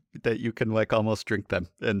easy, that you can like almost drink them,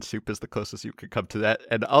 and soup is the closest you could come to that.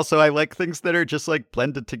 And also, I like things that are just like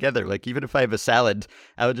blended together. Like even if I have a salad,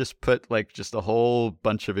 I would just put like just a whole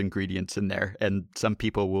bunch of ingredients in there, and some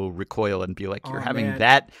people will recoil and be like, "You're having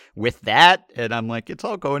that with that." And I'm like, it's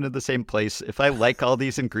all going to the same place. If I like all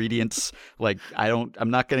these ingredients, like I'm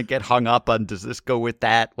not going to get hung up on, does this go with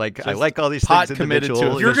that? Like just I like all these things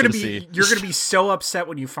individual. You're going to be so upset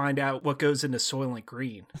when you find out what goes into Soylent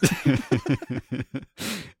Green.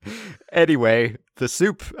 Anyway, the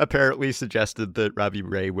soup apparently suggested that Robbie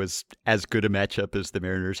Ray was as good a matchup as the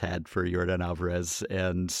Mariners had for Yordan Alvarez,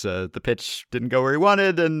 and the pitch didn't go where he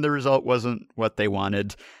wanted, and the result wasn't what they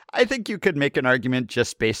wanted. I think you could make an argument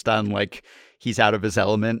just based on like he's out of his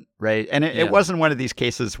element, right? And it wasn't one of these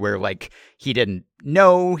cases where like he didn't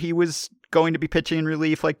know he was going to be pitching in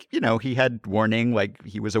relief. Like, he had warning, like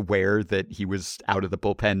he was aware that he was out of the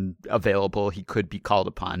bullpen available. He could be called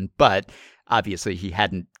upon, but obviously he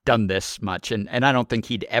hadn't done this much. And I don't think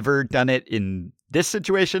he'd ever done it in this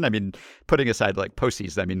situation. I mean, putting aside like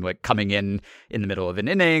postseason, I mean, like coming in the middle of an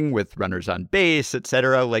inning with runners on base,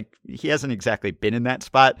 etc. Like he hasn't exactly been in that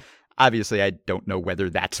spot. Obviously, I don't know whether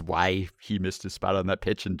that's why he missed his spot on that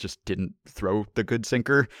pitch and just didn't throw the good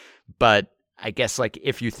sinker. But I guess like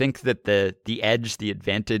if you think that the edge, the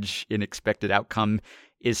advantage in expected outcome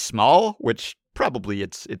is small, which probably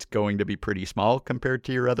it's going to be pretty small compared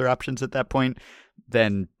to your other options at that point,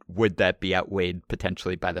 then would that be outweighed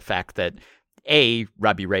potentially by the fact that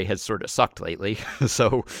Robbie Ray has sort of sucked lately.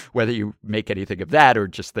 So whether you make anything of that or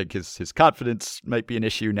just think his confidence might be an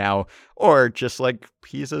issue now, or just like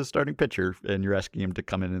he's a starting pitcher and you're asking him to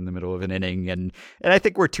come in the middle of an inning. And I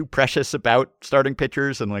think we're too precious about starting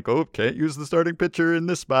pitchers and like, can't use the starting pitcher in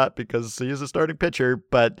this spot because he is a starting pitcher.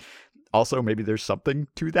 But also, maybe there's something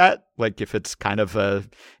to that. Like if it's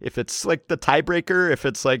if it's like the tiebreaker, if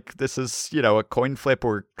it's like this is, a coin flip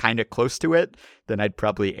or kind of close to it, then I'd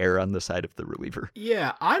probably err on the side of the reliever.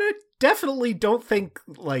 Yeah, I definitely don't think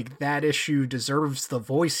like that issue deserves the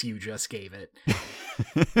voice you just gave it.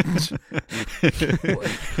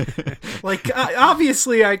 Like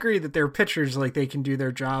obviously I agree that they're pitchers, like they can do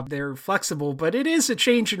their job, they're flexible, but it is a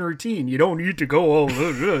change in routine. You don't need to go all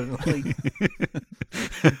like...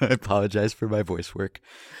 I apologize for my voice work.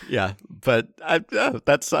 Yeah, but I'm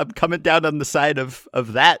coming down on the side of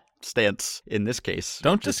that stance in this case.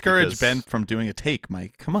 Don't discourage Ben from doing a take,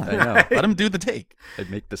 Mike. Come on. I know. Let him do the take. I'd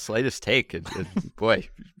make the slightest take and boy,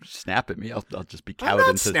 snap at me. I'll just be I'm cowed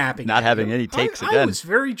into not having any takes again. I was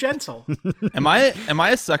very gentle. Am I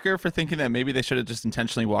a sucker for thinking that maybe they should have just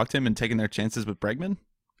intentionally walked him and taken their chances with Bregman?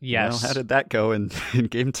 Yes. Well, how did that go in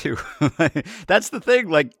game 2? That's the thing.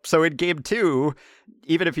 Like, so in game 2,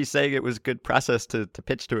 even if he's saying it was good process to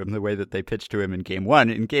pitch to him the way that they pitched to him in game 1,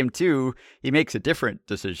 in game 2, he makes a different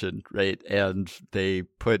decision, right? And they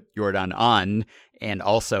put Yordan on, and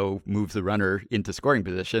also move the runner into scoring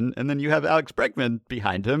position. And then you have Alex Bregman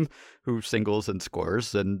behind him who singles and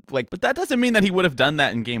scores. And but that doesn't mean that he would have done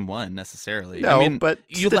that in game one necessarily. No, I mean, but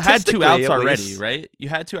you had 2 outs already, least, right? You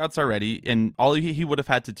had 2 outs already, and all he would have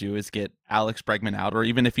had to do is get Alex Bregman out, or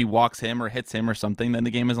even if he walks him or hits him or something, then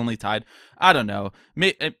the game is only tied. I don't know.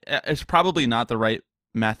 It's probably not the right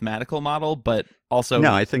mathematical model, but also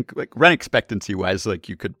no, I think run expectancy wise,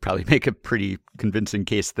 you could probably make a pretty convincing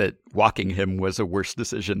case that walking him was a worse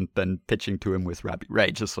decision than pitching to him with Robbie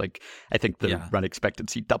Ray. Just I think the run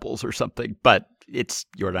expectancy doubles or something, but it's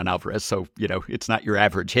Yordan Alvarez, so it's not your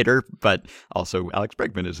average hitter, but also Alex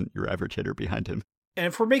Bregman isn't your average hitter behind him. And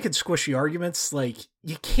if we're making squishy arguments,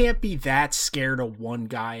 you can't be that scared of one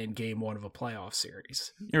guy in game one of a playoff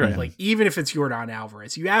series. You're right. Even if it's Yordan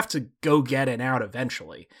Alvarez, you have to go get an out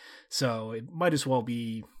eventually. So it might as well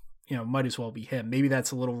be him. Maybe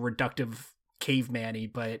that's a little reductive caveman-y,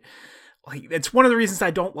 but it's one of the reasons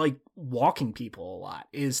I don't like walking people a lot,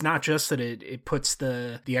 is not just that it puts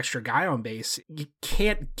the extra guy on base. You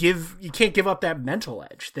can't give up that mental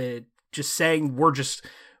edge that just saying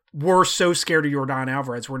we're so scared of Yordan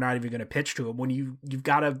Alvarez, we're not even going to pitch to him, when you've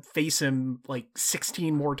got to face him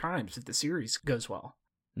 16 more times if the series goes well.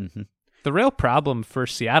 Mm-hmm. The real problem for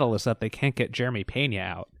Seattle is that they can't get Jeremy Pena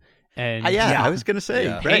out. And I was going to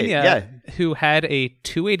say, Pena, who had a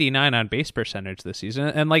 289 on base percentage this season,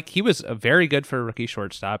 and he was very good for a rookie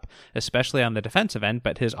shortstop, especially on the defensive end,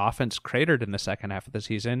 but his offense cratered in the second half of the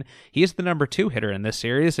season. He's the number 2 hitter in this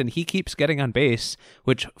series, and he keeps getting on base,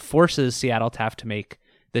 which forces Seattle to have to make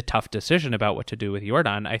the tough decision about what to do with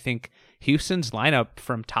Yordan. I think Houston's lineup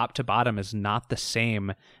from top to bottom is not the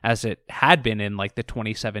same as it had been in the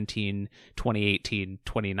 2017, 2018,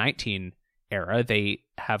 2019 era. They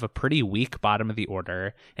have a pretty weak bottom of the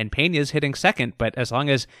order, and Pena's hitting second, but as long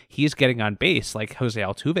as he's getting on base like Jose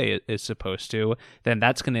Altuve is supposed to, then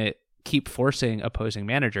that's going to keep forcing opposing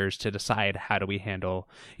managers to decide, how do we handle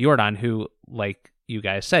Yordan, who, you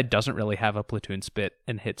guys said, doesn't really have a platoon spit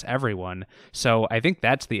and hits everyone. So I think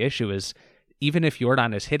that's the issue, is even if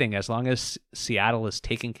Yordan is hitting, as long as Seattle is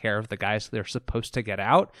taking care of the guys they're supposed to get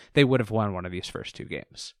out, they would have won one of these first 2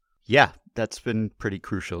 games. Yeah, that's been pretty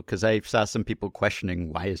crucial, because I saw some people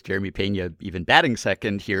questioning, why is Jeremy Pena even batting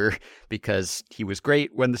second here? Because he was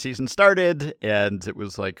great when the season started, and it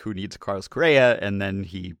was who needs Carlos Correa? And then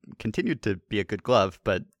he continued to be a good glove,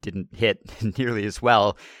 but didn't hit nearly as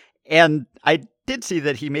well. And I did see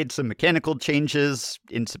that he made some mechanical changes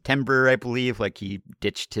in September, I believe. He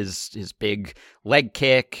ditched his big leg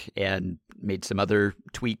kick and made some other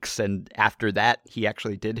tweaks. And after that, he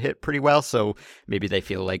actually did hit pretty well. So maybe they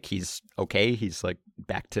feel like he's okay. He's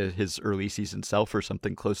back to his early season self or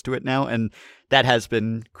something close to it now. And that has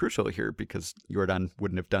been crucial here, because Yordan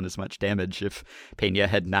wouldn't have done as much damage if Pena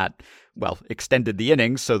had not, extended the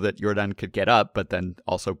innings so that Yordan could get up, but then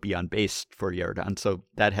also be on base for Yordan. So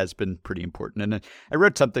that has been pretty important. And I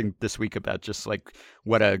wrote something this week about just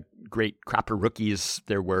what a great crop of rookies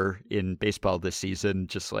there were in baseball this season,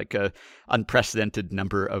 just a unprecedented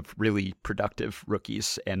number of really productive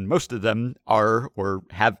rookies. And most of them are or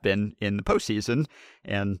have been in the postseason.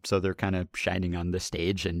 And so they're kind of shining on the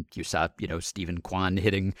stage. And you saw, Stephen Kwan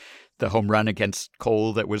hitting the home run against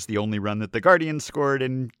Cole. That was the only run that the Guardians scored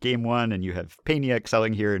in game one. And you have Pena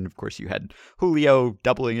excelling here. And of course you had Julio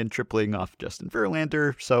doubling and tripling off Justin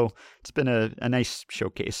Verlander. So it's been a nice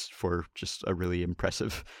showcase for just a really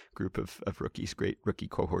impressive group of rookies, great rookie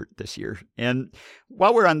cohort this year. And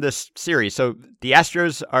while we're on this series, so the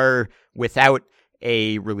Astros are without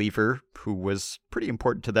a reliever who was pretty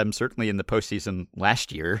important to them, certainly in the postseason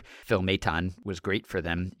last year. Phil Maton was great for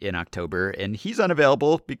them in October, and he's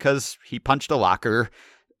unavailable because he punched a locker.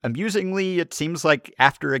 Amusingly, it seems like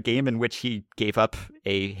after a game in which he gave up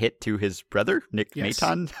a hit to his brother, Nick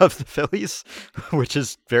Maton of the Phillies, which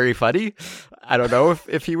is very funny. I don't know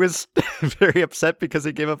if he was very upset because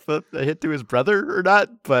he gave up a hit to his brother or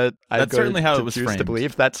not, but that's certainly how it was framed. To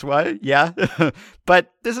believe that's why. Yeah.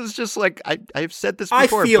 But this is just I've said this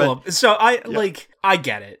before. I feel him. So I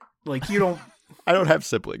get it. You don't. I don't have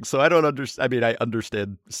siblings, so I don't understand. I mean, I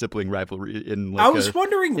understand sibling rivalry in I was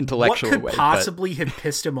wondering intellectual what could way, possibly have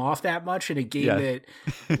pissed him off that much in a game that,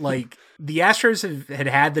 the Astros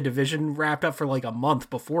had the division wrapped up for a month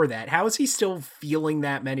before that. How is he still feeling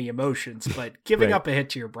that many emotions? But giving up a hit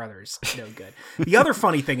to your brother is no good. The other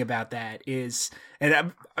funny thing about that is, And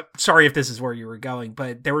I'm sorry if this is where you were going,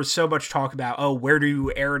 but there was so much talk about, where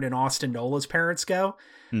do Aaron and Austin Nola's parents go?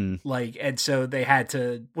 And so they had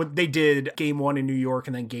to, they did game 1 in New York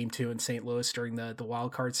and then game 2 in St. Louis during the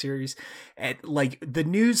wild card series. And the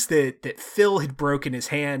news that Phil had broken his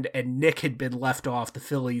hand and Nick had been left off the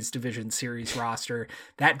Phillies division series roster,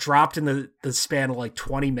 that dropped in the span of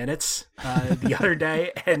 20 minutes the other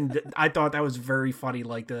day. And I thought that was very funny,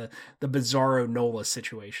 the Bizarro Nola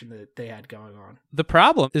situation that they had going on. The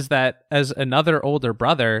problem is that as another older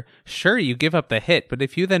brother, sure, you give up the hit, but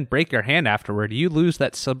if you then break your hand afterward, you lose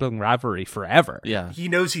that sibling rivalry forever. Yeah. He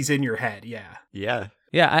knows he's in your head. Yeah. Yeah.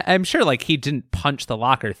 Yeah, I'm sure he didn't punch the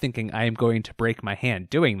locker thinking I am going to break my hand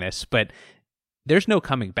doing this, but there's no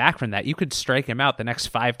coming back from that. You could strike him out the next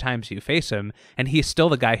 5 times you face him, and he's still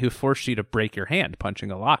the guy who forced you to break your hand punching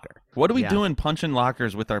a locker. What are we doing punching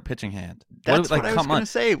lockers with our pitching hand? That's what I was going to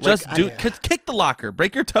say. Just kick the locker,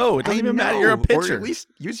 break your toe. It doesn't even matter. You're a pitcher. Or at least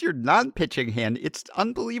use your non-pitching hand. It's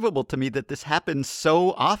unbelievable to me that this happens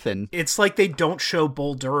so often. It's like they don't show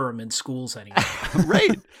Bull Durham in schools anymore.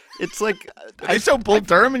 Right. It's like... They show Bull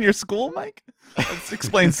Durham in your school, Mike? That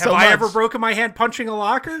explains so much. Have I ever broken my hand punching a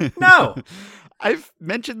locker? No. I've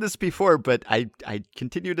mentioned this before, but I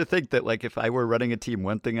continue to think that if I were running a team,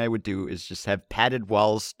 one thing I would do is just have padded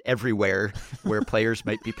walls everywhere where players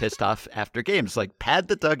might be pissed off after games. Pad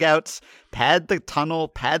the dugouts, pad the tunnel,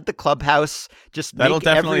 pad the clubhouse. That'll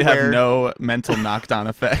definitely everywhere... have no mental knockdown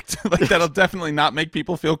effect. That'll definitely not make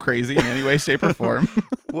people feel crazy in any way, shape, or form.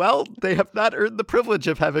 Well, they have not earned the privilege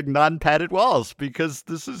of having non-padded walls because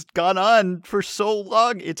this has gone on for so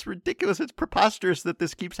long. It's ridiculous. It's preposterous that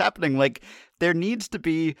this keeps happening. There needs to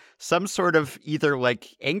be some sort of either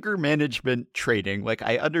anger management training.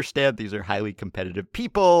 I understand these are highly competitive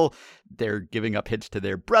people. They're giving up hits to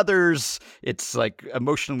their brothers. It's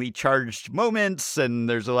emotionally charged moments and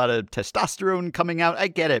there's a lot of testosterone coming out. I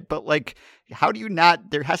get it. But how do you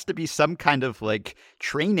not, there has to be some kind of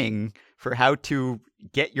training for how to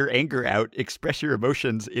get your anger out, express your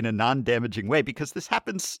emotions in a non-damaging way, because this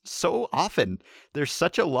happens so often. There's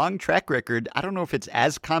such a long track record. I don't know if it's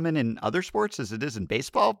as common in other sports as it is in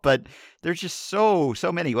baseball, but there's just so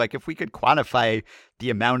many. If we could quantify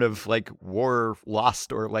the amount of war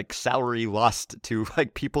lost or salary lost to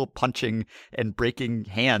people punching and breaking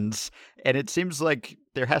hands, and it seems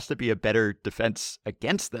there has to be a better defense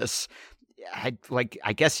against this.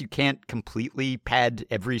 I guess you can't completely pad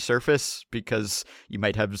every surface because you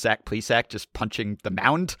might have Zach Plesac just punching the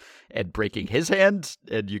mound and breaking his hand,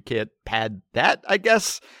 and you can't pad that, I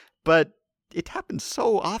guess. But it happens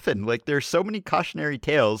so often. There's so many cautionary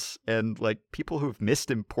tales, and people who've missed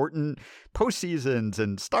important postseasons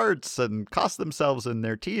and starts and cost themselves and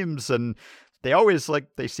their teams, and they always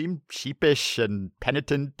they seem sheepish and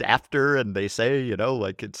penitent after, and they say,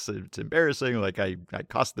 it's embarrassing, I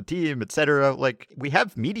cost the team, etc. We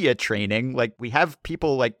have media training, we have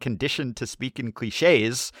people conditioned to speak in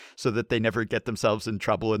cliches so that they never get themselves in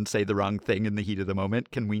trouble and say the wrong thing in the heat of the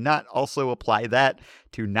moment. Can we not also apply that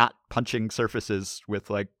to not punching surfaces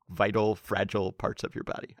with vital, fragile parts of your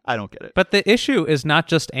body? I don't get it. But the issue is not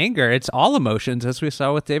just anger, it's all emotions, as we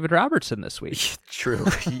saw with David Robertson this week. True.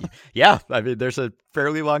 Yeah, I mean, there's a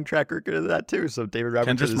fairly long track record of that too. So David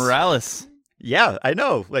Robertson Kendrys Morales. Yeah, I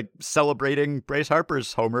know. Celebrating Bryce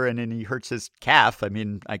Harper's homer and then he hurts his calf. I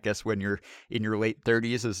mean, I guess when you're in your late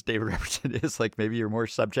 30s, as David Robertson is, maybe you're more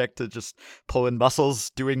subject to just pulling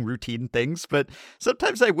muscles, doing routine things. But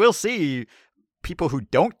sometimes I will see people who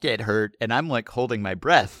don't get hurt, and I'm holding my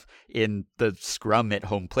breath in the scrum at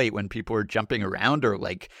home plate when people are jumping around, or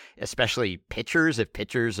especially pitchers, if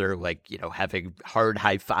pitchers are having hard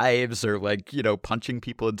high fives or punching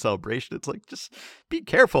people in celebration. It's just be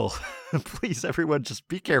careful. Please, everyone, just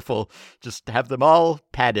be careful. Just have them all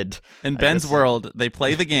padded. In Ben's world, they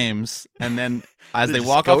play the games, and then as they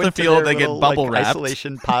walk off the field, they get bubble wrapped.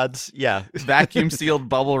 Isolation pods, yeah. Vacuum sealed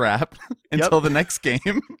bubble wrap until the next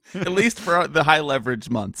game, at least for the high leverage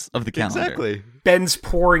months of the calendar. Exactly. Ben's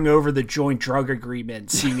poring over the joint drug agreement,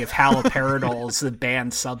 seeing if haloperidol is the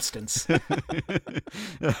banned substance.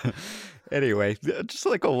 Anyway, just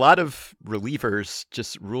a lot of relievers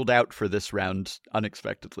just ruled out for this round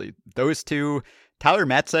unexpectedly. Those two, Tyler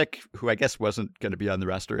Matzek, who I guess wasn't going to be on the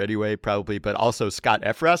roster anyway, probably, but also Scott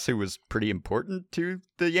Effross, who was pretty important to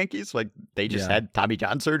the Yankees. They just had Tommy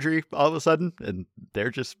John surgery all of a sudden, and they're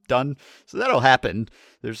just done. So that'll happen.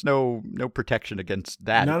 There's no protection against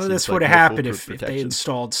that. None of this would have happened if they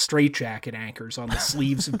installed straitjacket anchors on the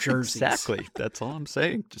sleeves of jerseys. Exactly. That's all I'm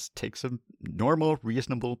saying. Just take some normal,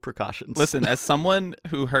 reasonable precautions. Listen, as someone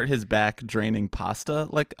who hurt his back draining pasta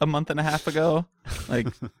like a month and a half ago, like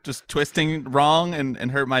just twisting wrong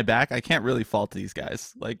and hurt my back, I can't really fault these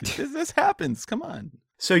guys. Like, this happens. Come on.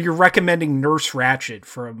 So you're recommending Nurse Ratched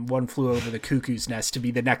from One Flew Over the Cuckoo's Nest to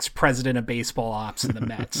be the next president of baseball ops in the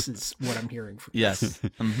Mets, is what I'm hearing from you. Yes.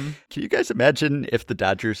 Mm-hmm. Can you guys imagine if the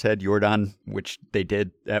Dodgers had Yordan, which they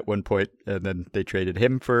did at one point, and then they traded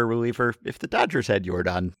him for a reliever? If the Dodgers had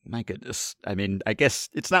Yordan, my goodness. I mean, I guess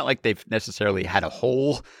it's not like they've necessarily had a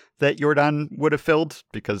hole that Yordan would have filled,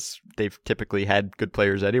 because they've typically had good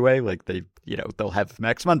players anyway. Like they'll have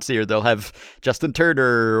Max Muncy, or they'll have Justin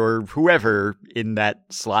Turner, or whoever in that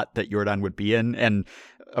slot that Yordan would be in. And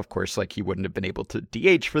of course, like, he wouldn't have been able to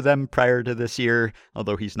DH for them prior to this year,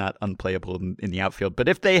 although he's not unplayable in the outfield. But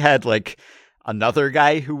if they had like another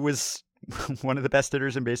guy who was one of the best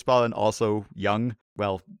hitters in baseball and also young,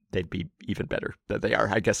 well, they'd be even better than they are,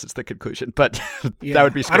 I guess is the conclusion. But that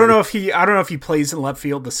would be scary. I don't know if he plays in left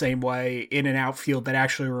field the same way in an outfield that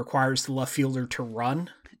actually requires the left fielder to run.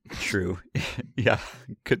 True. Yeah,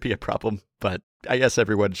 could be a problem. But I guess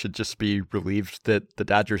everyone should just be relieved that the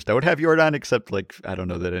Dodgers don't have Yordan, except, like, I don't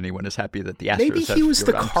know that anyone is happy that the Astros Maybe he was Yordan,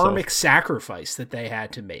 the karmic sacrifice that they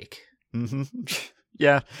had to make. Mm-hmm.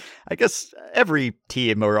 Yeah, I guess every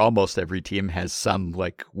team, or almost every team, has some,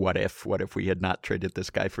 like, what if we had not traded this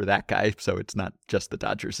guy for that guy? So it's not just the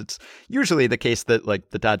Dodgers. It's usually the case that, like,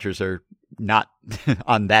 the Dodgers are not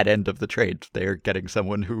on that end of the trade. They're getting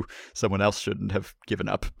someone who someone else shouldn't have given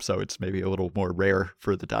up. So it's maybe a little more rare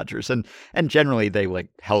for the Dodgers. And generally they, like,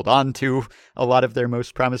 held on to a lot of their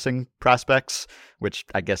most promising prospects, which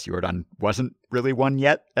I guess Yordan wasn't really one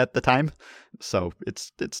yet at the time. So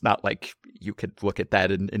it's not like you could look at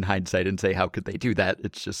that in hindsight and say, how could they do that?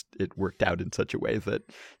 It's just, it worked out in such a way that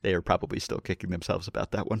they are probably still kicking themselves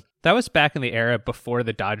about that one. That was back in the era before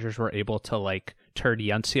the Dodgers were able to, like, turn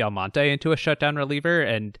Yancy Almonte into a shutdown reliever,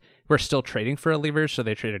 and we're still trading for relievers. So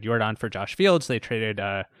they traded Yordan for Josh Fields. They traded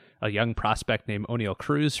a young prospect named O'Neal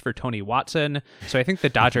Cruz for Tony Watson. So I think the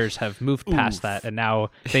Dodgers have moved past that, and now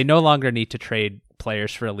they no longer need to trade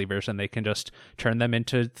players for relievers, and they can just turn them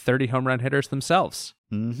into 30 home run hitters themselves.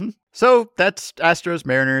 Mm-hmm. So that's Astros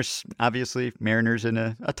Mariners. Obviously, Mariners in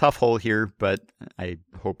a tough hole here, but I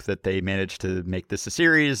hope that they manage to make this a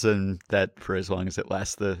series, and that for as long as it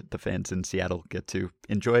lasts, the fans in Seattle get to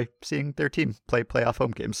enjoy seeing their team play playoff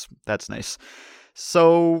home games. That's nice.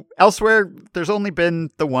 So elsewhere, there's only been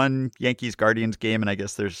the one Yankees-Guardians game, and I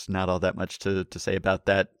guess there's not all that much to say about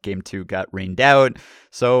that. Game 2 got rained out,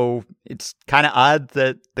 so it's kind of odd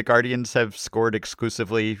that the Guardians have scored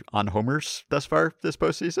exclusively on homers thus far this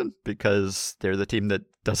postseason, because they're the team that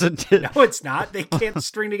doesn't. No, it's not. They can't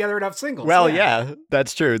string together enough singles. Well, yeah,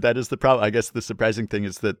 that's true. That is the problem. I guess the surprising thing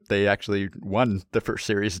is that they actually won the first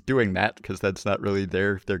series doing that, because that's not really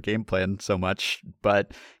their game plan so much.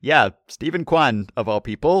 But yeah, Stephen Kwan, of all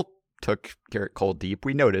people, took Garrett Cole deep.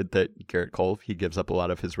 We noted that Garrett Cole, he gives up a lot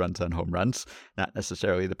of his runs on home runs. Not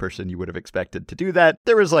necessarily the person you would have expected to do that.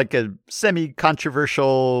 There was like a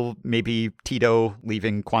semi-controversial, maybe Tito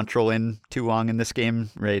leaving Quantrill in too long in this game,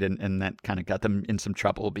 right? And that kind of got them in some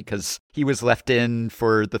trouble, because he was left in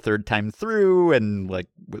for the third time through and, like,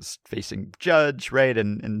 was facing Judge, right?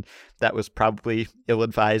 And that was probably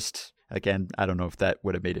ill-advised. Again, I don't know if that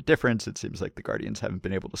would have made a difference. It seems like the Guardians haven't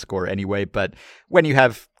been able to score anyway. But when you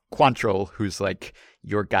have Quantrill, who's like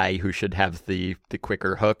your guy who should have the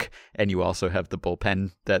quicker hook, and you also have the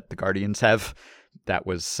bullpen that the Guardians have, that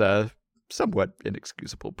was somewhat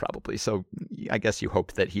inexcusable probably. So I guess you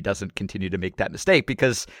hope that he doesn't continue to make that mistake,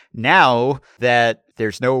 because now that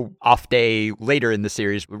there's no off day later in the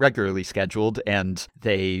series regularly scheduled, and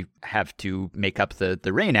they have to make up the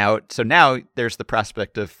rain out. So now there's the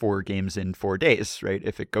prospect of 4 games in 4 days, right?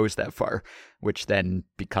 If it goes that far, which then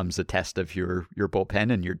becomes a test of your bullpen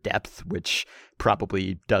and your depth, which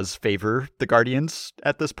probably does favor the Guardians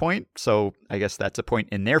at this point. So I guess that's a point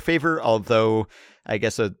in their favor. Although I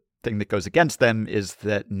guess a thing that goes against them is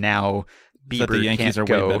that now Bieber the Yankees can't are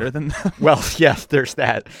go. way better than them. Well, yeah, there's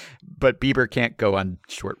that. But Bieber can't go on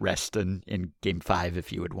short rest in Game 5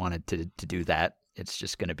 if you had wanted to do that. It's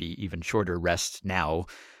just going to be even shorter rest now.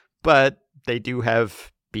 But they do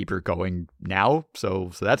have Bieber going now,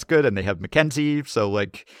 so that's good. And they have McKenzie, so,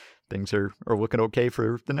 like, things are looking okay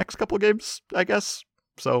for the next couple of games, I guess.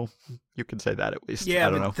 So you can say that at least. Yeah, I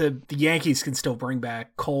don't know. The Yankees can still bring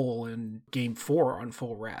back Cole in Game 4 on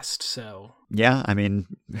full rest. So yeah, I mean,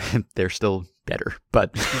 they're still better,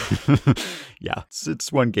 but yeah,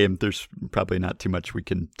 it's one game. There's probably not too much we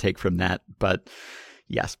can take from that, but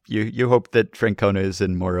yes, you hope that Francona is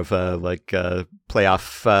in more of a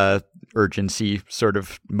playoff urgency sort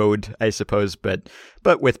of mode, I suppose. But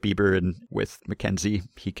with Bieber and with McKenzie,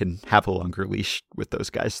 he can have a longer leash with those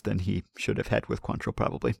guys than he should have had with Quantrill,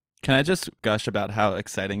 probably. Can I just gush about how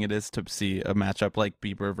exciting it is to see a matchup like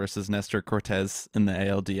Bieber versus Nestor Cortez in the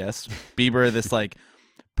ALDS? Bieber, this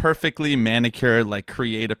perfectly manicured,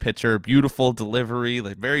 create a pitcher, beautiful delivery,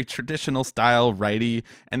 very traditional style righty.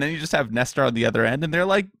 And then you just have Nestor on the other end, and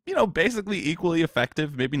they're basically equally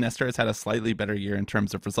effective. Maybe Nestor has had a slightly better year in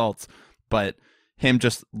terms of results, but him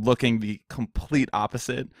just looking the complete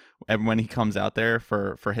opposite. And when he comes out there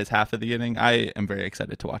for his half of the inning, I am very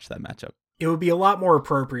excited to watch that matchup. It would be a lot more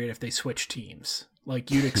appropriate if they switched teams.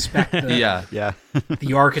 You'd expect yeah.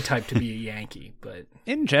 the archetype to be a Yankee, but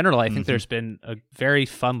in general, I think there's been a very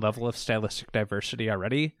fun level of stylistic diversity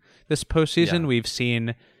already this postseason. Yeah. We've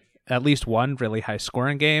seen at least one really high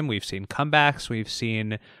scoring game. We've seen comebacks. We've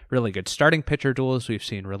seen really good starting pitcher duels. We've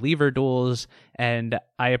seen reliever duels. And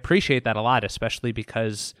I appreciate that a lot, especially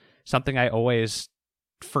because something I always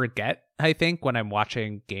forget, I think, when I'm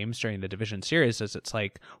watching games during the division series is it's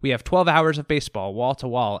we have 12 hours of baseball wall to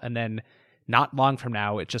wall, and then not long from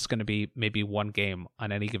now, it's just going to be maybe one game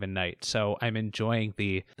on any given night. So I'm enjoying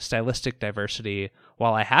the stylistic diversity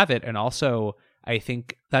while I have it. And also, I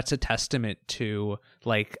think that's a testament to,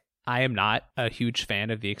 I am not a huge fan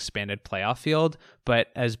of the expanded playoff field, but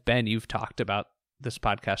as Ben, you've talked about this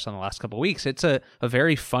podcast on the last couple of weeks, it's a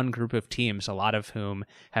very fun group of teams, a lot of whom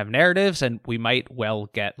have narratives, and we might well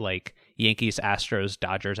get Yankees, Astros,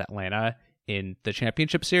 Dodgers, Atlanta in the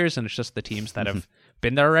championship series, and it's just the teams that have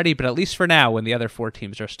been there already. But at least for now, when the other four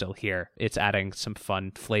teams are still here, it's adding some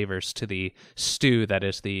fun flavors to the stew that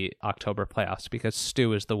is the October playoffs, because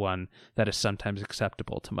stew is the one that is sometimes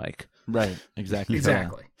acceptable to Mike. Right, exactly.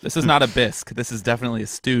 This is not a bisque. This is definitely a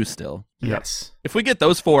stew still. yes. If we get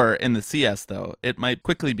those four in the CS, though, it might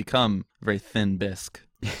quickly become a very thin bisque.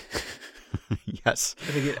 Yes.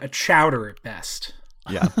 I think a chowder at best.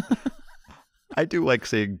 Yeah. I do like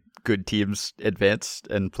seeing good teams advance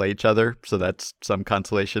and play each other, so that's some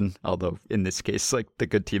consolation. Although in this case, the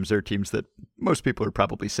good teams are teams that most people are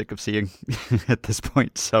probably sick of seeing at this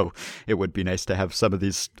point. So it would be nice to have some of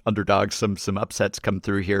these underdogs, some upsets come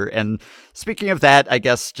through here. And speaking of that, I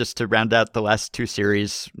guess just to round out the last two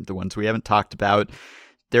series, the ones we haven't talked about,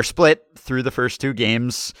 they're split through the first two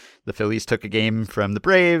games. The Phillies took a game from the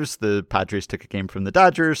Braves. The Padres took a game from the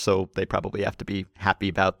Dodgers. So they probably have to be happy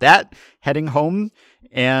about that heading home.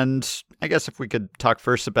 And I guess if we could talk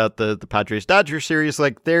first about the Padres-Dodgers series,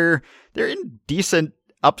 they're in decent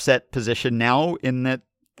upset position now in that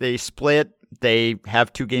they split. They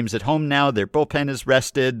have two games at home now. Their bullpen is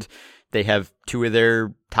rested. They have two of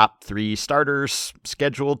their top three starters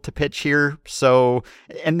scheduled to pitch here. So,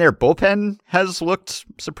 and their bullpen has looked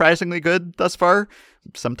surprisingly good thus far.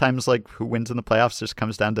 Sometimes who wins in the playoffs just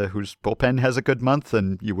comes down to whose bullpen has a good month,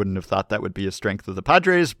 and you wouldn't have thought that would be a strength of the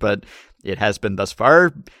Padres, but it has been thus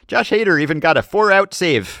far. Josh Hader even got a 4-out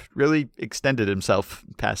save, really extended himself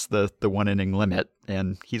past the 1 inning limit,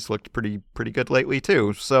 and he's looked pretty good lately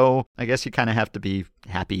too. So I guess you kind of have to be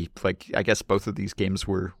happy. I guess both of these games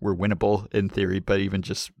were winnable in theory, but even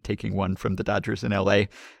just taking one from the Dodgers in LA,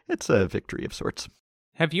 it's a victory of sorts.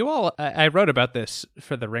 Have you all, I wrote about this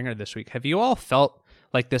for The Ringer this week, have you all felt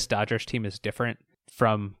like this Dodgers team is different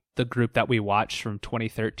from the group that we watched from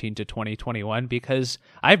 2013 to 2021? Because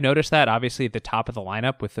I've noticed that obviously the top of the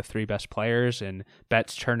lineup with the three best players, and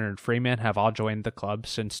Betts, Turner, and Freeman have all joined the club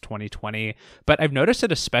since 2020. But I've noticed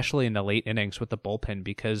it especially in the late innings with the bullpen,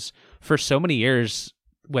 because for so many years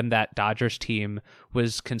when that Dodgers team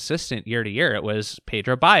was consistent year to year, it was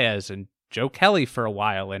Pedro Baez and Joe Kelly for a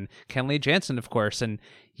while, and Kenley Jansen, of course, and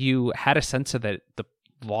you had a sense of the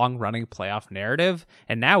long-running playoff narrative,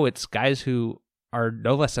 and now it's guys who are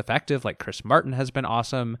no less effective, like Chris Martin has been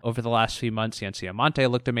awesome over the last few months. Yancy Almonte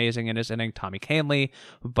looked amazing in his inning, Tommy Kahnle,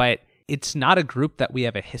 but it's not a group that we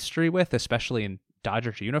have a history with, especially in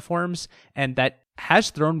Dodgers uniforms, and that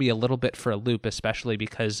has thrown me a little bit for a loop, especially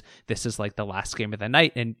because this is the last game of the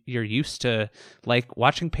night, and you're used to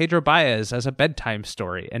watching Pedro Baez as a bedtime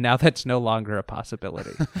story, and now that's no longer a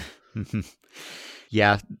possibility.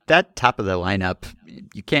 Yeah, that top of the lineup,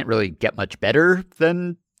 you can't really get much better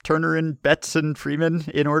than Turner and Betts and Freeman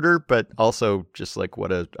in order, but also just like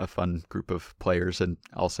what a fun group of players, and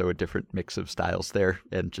also a different mix of styles there,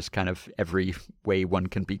 and just kind of every way one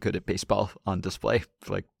can be good at baseball on display.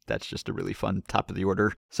 Like that's just a really fun top of the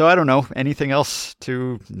order. So I don't know, anything else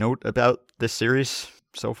to note about this series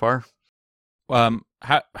so far? How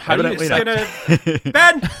do you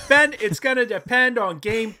Ben, it's gonna depend on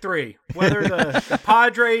game 3 whether the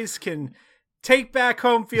Padres can take back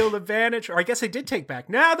home field advantage, or I guess they did take back.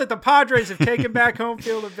 Now that the Padres have taken back home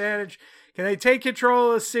field advantage, can they take control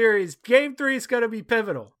of the series? Game 3 is going to be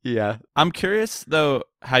pivotal. Yeah. I'm curious, though,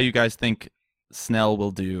 how you guys think Snell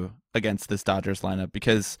will do against this Dodgers lineup,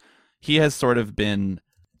 because he has sort of been,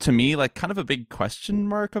 to me, like kind of a big question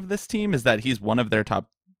mark of this team, is that he's one of their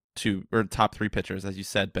top 2 or top 3 pitchers, as you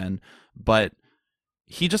said, Ben, but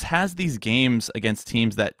he just has these games against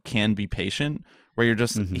teams that can be patient, where you're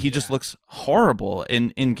just he just looks horrible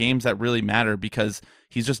in games that really matter, because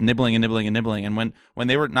he's just nibbling and nibbling and nibbling. And when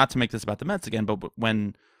they were, not to make this about the Mets again, but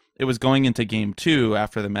when it was going into game 2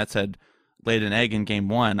 after the Mets had laid an egg in game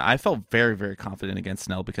 1, I felt very, very confident against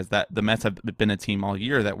Snell, because that the Mets have been a team all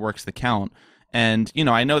year that works the count. And, you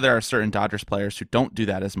know, I know there are certain Dodgers players who don't do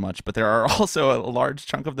that as much, but there are also a large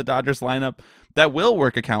chunk of the Dodgers lineup that will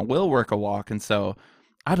work a count, will work a walk. And so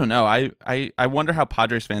I don't know. I wonder how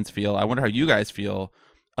Padres fans feel. I wonder how you guys feel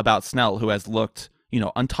about Snell, who has looked, you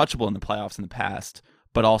know, untouchable in the playoffs in the past,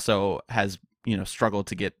 but also has, you know, struggled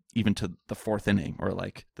to get even to the 4th inning, or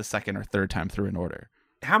like the 2nd or 3rd time through an order.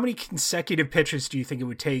 How many consecutive pitches do you think it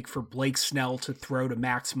would take for Blake Snell to throw to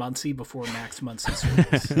Max Muncy before Max Muncy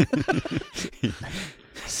swings?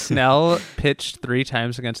 Snell pitched 3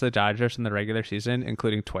 times against the Dodgers in the regular season,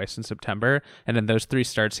 including twice in September. And in those 3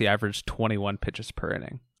 starts, he averaged 21 pitches per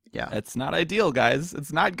inning. Yeah. It's not ideal, guys.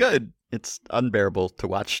 It's not good. It's unbearable to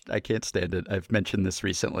watch. I can't stand it. I've mentioned this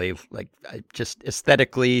recently. Like, I just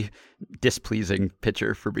aesthetically displeasing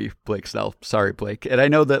pitcher for me, Blake Snell. Sorry, Blake. And I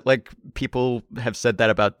know that like people have said that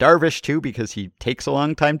about Darvish too, because he takes a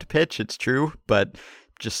long time to pitch. It's true, but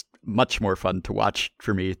just much more fun to watch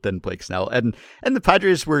for me than Blake Snell. And the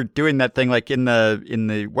Padres were doing that thing like in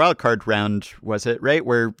the wild card round, was it right,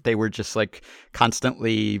 where they were just like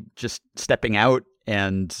constantly just stepping out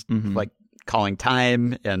and like calling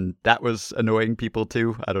time, and that was annoying people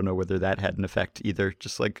too. I don't know whether that had an effect either.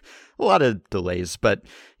 Just like a lot of delays. But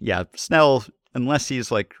yeah, Snell, unless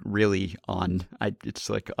he's like really on, it's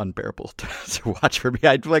like unbearable to watch for me.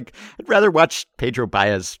 I'd rather watch Pedro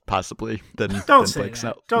Baez possibly than Blake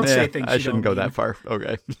Snell. Don't say things. I shouldn't go that far.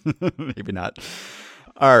 Okay, maybe not.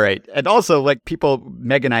 All right. And also, like, people,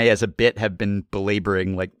 Meg and I as a bit have been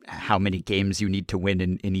belaboring like how many games you need to win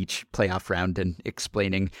in each playoff round, and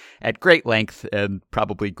explaining at great length, and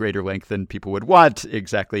probably greater length than people would want,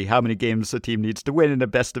 exactly how many games a team needs to win in a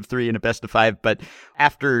best of 3 and a best of 5. But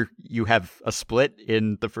after you have a split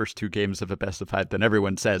in the first 2 games of a best of 5, then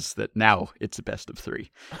everyone says that now it's a best of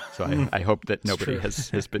 3. So I hope that nobody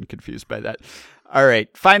has been confused by that. All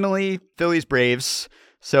right. Finally, Phillies Braves.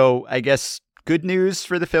 So I guess good news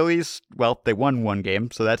for the Phillies. Well, they won 1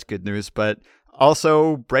 game, so that's good news. But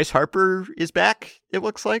also, Bryce Harper is back, it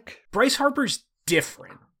looks like. Bryce Harper's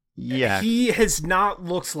different. Yeah. He has not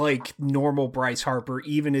looked like normal Bryce Harper,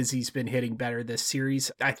 even as he's been hitting better this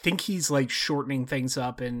series. I think he's like shortening things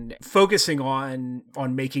up and focusing on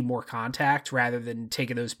making more contact rather than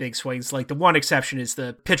taking those big swings. Like the one exception is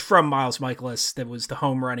the pitch from Miles Mikolas that was the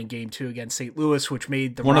home run in game 2 against St. Louis, which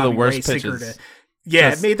made the one of the worst Ray pitches. Sinker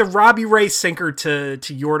it made the Robbie Ray sinker to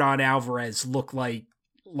Yordan Alvarez look like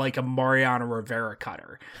a Mariano Rivera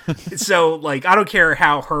cutter. So, like, I don't care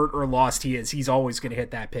how hurt or lost he is, he's always going to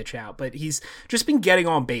hit that pitch out. But he's just been getting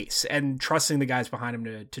on base and trusting the guys behind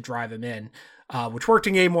him to drive him in, which worked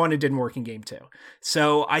in game 1 and didn't work in game 2.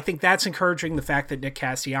 So I think that's encouraging. The fact that Nick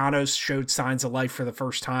Castellanos showed signs of life for the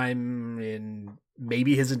first time in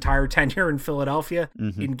maybe his entire tenure in Philadelphia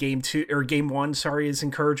in game 1, is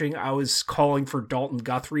encouraging. I was calling for Dalton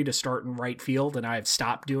Guthrie to start in right field, and I have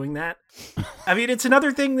stopped doing that. I mean, it's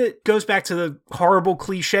another thing that goes back to the horrible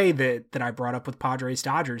cliche that I brought up with Padres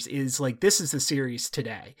Dodgers, is like, this is the series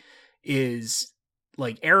today, is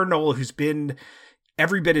like Aaron Nola, who's been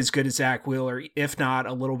every bit as good as Zach Wheeler, if not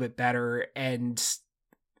a little bit better, and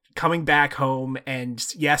coming back home. And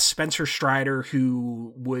yes, Spencer Strider,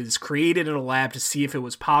 who was created in a lab to see if it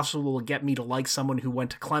was possible to get me to like someone who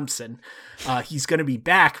went to Clemson. He's going to be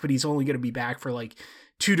back, but he's only going to be back for like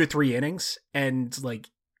 2 to 3 innings and like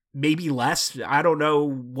maybe less. I don't know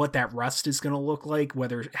what that rust is going to look like,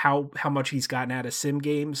 whether how much he's gotten out of sim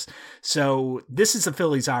games. So this is the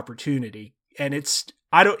Phillies' opportunity. And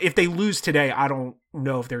if they lose today, I don't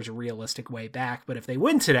know if there's a realistic way back, but if they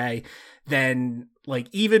win today, then like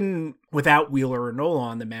even without Wheeler or Nola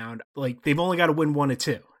on the mound, like they've only got to win 1 of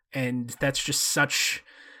 2. And that's just such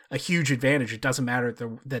a huge advantage. It doesn't matter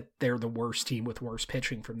that they're the worst team with worse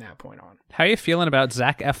pitching from that point on. How are you feeling about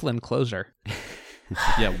Zach Eflin closer?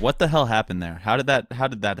 Yeah, what the hell happened there? How did that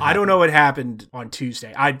happen? I don't know what happened on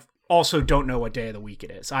Tuesday. I also don't know what day of the week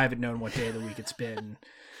it is. I haven't known what day of the week it's been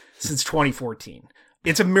since 2014.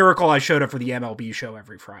 It's a miracle I showed up for the MLB show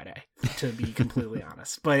every Friday, to be completely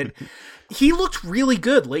honest. But he looked really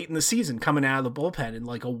good late in the season coming out of the bullpen in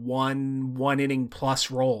like a one inning plus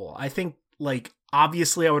role. I think, like,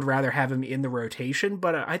 obviously I would rather have him in the rotation,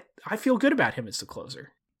 but I feel good about him as the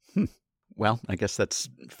closer. Well, I guess that's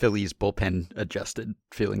Phillies bullpen adjusted,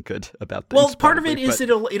 feeling good about things. Well, part of it is it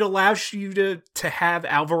allows you to have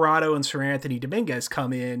Alvarado and Sir Anthony Dominguez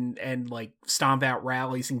come in and like stomp out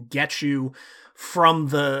rallies and get you from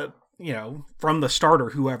the starter,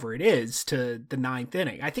 whoever it is, to the 9th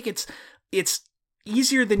inning. I think it's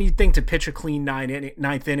easier than you'd think to pitch a clean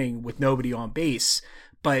 9th inning with nobody on base,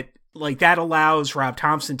 but like that allows Rob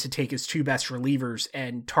Thompson to take his 2 best relievers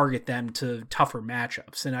and target them to tougher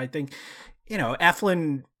matchups. And I think,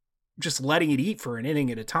 Eflin just letting it eat for an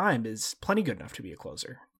inning at a time is plenty good enough to be a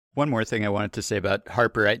closer. One more thing I wanted to say about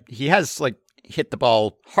Harper. He has like hit the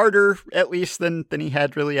ball harder, at least, than he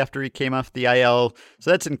had really after he came off the IL.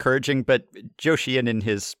 So that's encouraging. But Joe Sheehan in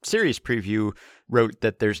his series preview wrote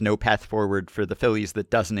that there's no path forward for the Phillies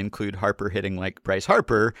that doesn't include Harper hitting like Bryce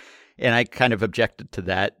Harper. And I kind of objected to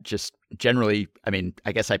that. Just generally, I mean,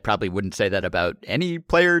 I guess I probably wouldn't say that about any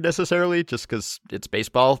player necessarily, just because it's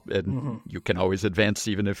baseball and you can always advance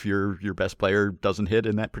even if your best player doesn't hit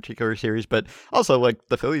in that particular series. But also, like,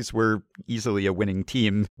 the Phillies were easily a winning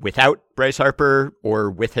team without Bryce Harper or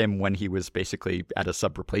with him when he was basically at a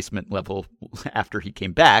sub-replacement level after he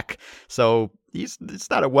came back. So it's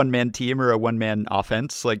not a one-man team or a one-man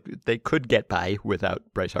offense. Like, they could get by without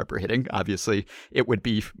Bryce Harper hitting. Obviously, it would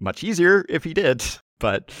be much easier if he did,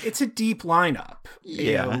 but it's a deep lineup.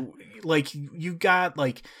 Yeah. Like you got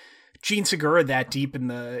like Gene Segura that deep in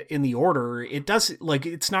the order. It does, like,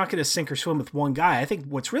 it's not going to sink or swim with one guy. I think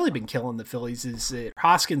what's really been killing the Phillies is that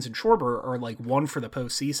Hoskins and Schwarber are like one for the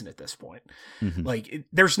postseason at this point. Like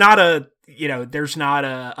there's not a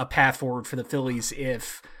path forward for the Phillies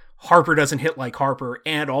if Harper doesn't hit like Harper,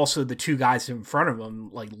 and also the 2 guys in front of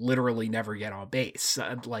him like literally never get on base.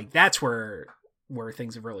 Like that's where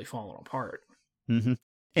things have really fallen apart.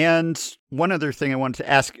 And one other thing I wanted to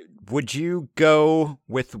ask, would you go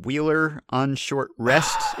with Wheeler on short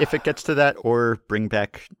rest if it gets to that, or bring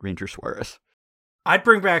back Ranger Suarez? I'd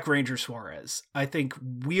bring back Ranger Suarez. I think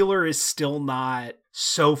Wheeler is still not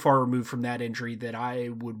so far removed from that injury that I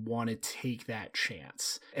would want to take that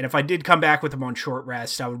chance. And if I did come back with him on short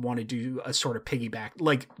rest, I would want to do a sort of piggyback.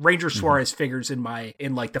 Like Ranger Suarez figures in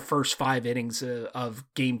like the first 5 innings of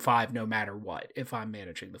Game 5, no matter what, if I'm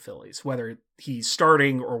managing the Phillies, whether he's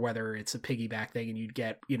starting or whether it's a piggyback thing, and you'd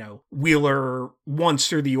get, Wheeler once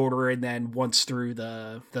through the order and then once through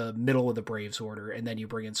the middle of the Braves order, and then you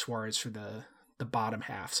bring in Suarez for the bottom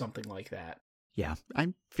half, something like that. Yeah,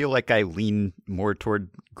 I feel like I lean more toward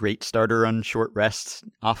great starter on short rests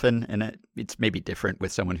often, and it's maybe different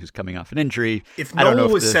with someone who's coming off an injury. If Nola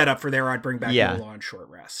was set up for there, I'd bring back Nola on short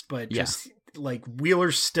rest. But just like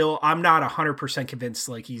Wheeler's still, I'm not 100% convinced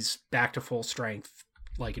like he's back to full strength,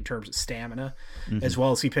 like in terms of stamina, as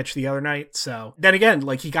well as he pitched the other night. So then again,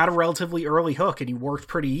 like he got a relatively early hook and he worked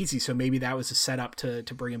pretty easy. So maybe that was a setup to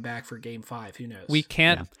bring him back for Game 5. Who knows? We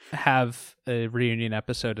can't have a reunion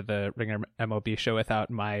episode of the Ringer MLB show without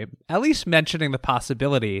my at least mentioning the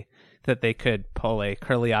possibility that they could pull a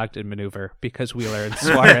Curly Ogden maneuver because Wheeler and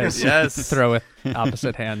Suarez throw with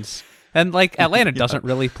opposite hands. And like Atlanta doesn't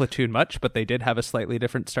really platoon much, but they did have a slightly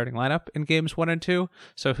different starting lineup in games 1 and 2.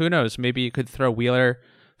 So who knows? Maybe you could throw Wheeler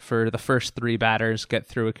for the first 3 batters, get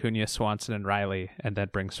through Acuna, Swanson, and Riley, and then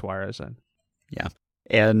bring Suarez in. Yeah.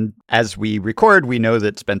 And as we record, we know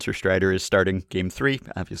that Spencer Strider is starting Game 3.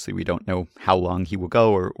 Obviously, we don't know how long he will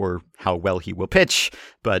go or how well he will pitch,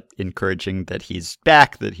 but encouraging that he's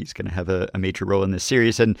back, that he's going to have a major role in this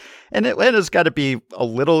series. And Atlanta's got to be a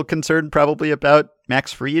little concerned probably about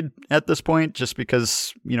Max Fried at this point, just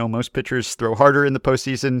because, most pitchers throw harder in the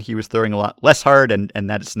postseason. He was throwing a lot less hard, and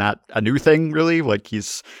that is not a new thing, really. Like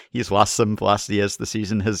he's lost some velocity as the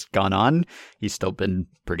season has gone on. He's still been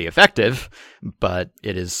pretty effective, but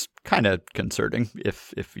it is kind of concerning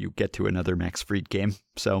if you get to another Max Fried game.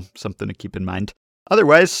 So something to keep in mind.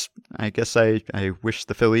 Otherwise, I guess I wish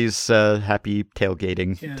the Phillies happy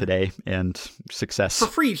tailgating today and success. For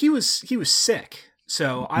Fried, he was sick.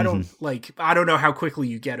 So I don't I don't know how quickly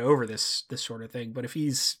you get over this sort of thing, but if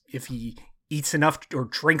he eats enough or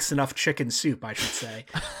drinks enough chicken soup, I should say.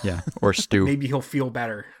 Yeah, or stew. Maybe he'll feel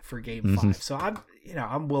better for game 5. So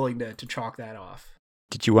I'm willing to chalk that off.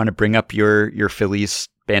 Did you want to bring up your Phillies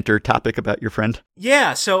banter topic about your friend?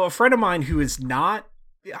 Yeah, so a friend of mine who is not,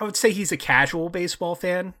 I would say he's a casual baseball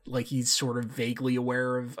fan. Like he's sort of vaguely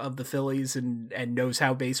aware of the Phillies and knows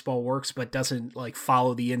how baseball works, but doesn't like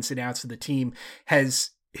follow the ins and outs of the team.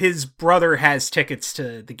 His brother has tickets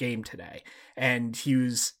to the game today, and he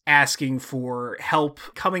was asking for help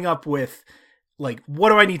coming up with, like, what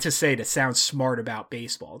do I need to say to sound smart about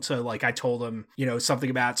baseball? And so, like, I told him, something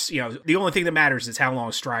about, the only thing that matters is how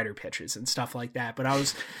long Strider pitches and stuff like that. But I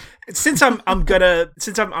was, since I'm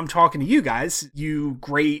talking to you guys, you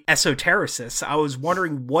great esotericists, I was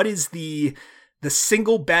wondering, what is the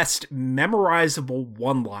single best memorizable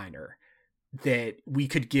one-liner that we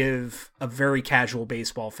could give a very casual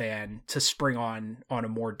baseball fan to spring on a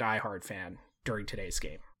more diehard fan during today's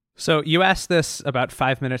game? So you asked this about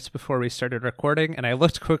 5 minutes before we started recording, and I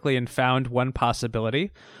looked quickly and found one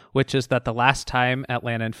possibility, which is that the last time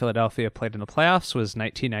Atlanta and Philadelphia played in the playoffs was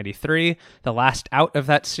 1993. The last out of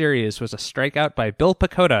that series was a strikeout by Bill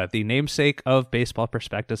Pecota, the namesake of Baseball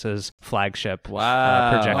Prospectus's flagship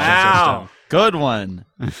projection system. Good one.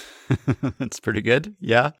 That's pretty good.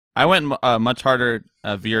 Yeah. I went much harder,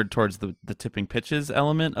 veered towards the tipping pitches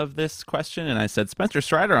element of this question, and I said, Spencer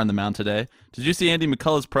Strider on the mound today. Did you see Andy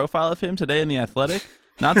McCullough's profile of him today in The Athletic?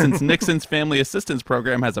 Not since Nixon's family assistance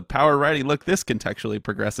program has a power righty look this contextually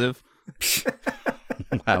progressive.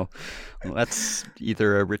 Wow. Well, that's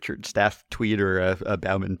either a Richard Staff tweet or a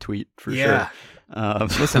Bauman tweet for sure.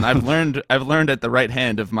 Listen, I've learned at the right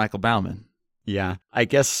hand of Michael Bauman. Yeah, I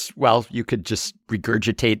guess, well, you could just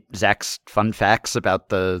regurgitate Zach's fun facts about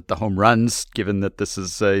the home runs, given that this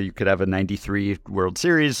is, you could have a 93 World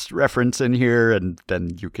Series reference in here, and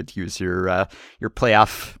then you could use your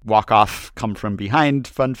playoff walk-off come from behind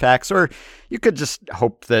fun facts, or you could just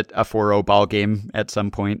hope that a 4-0 ball game at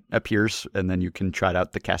some point appears, and then you can trot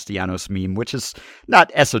out the Castellanos meme, which is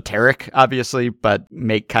not esoteric, obviously, but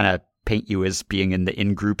kind of paint you as being in the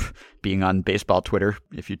in-group, being on baseball Twitter,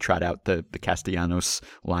 if you trot out the Castellanos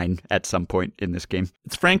line at some point in this game.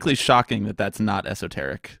 It's frankly shocking that that's not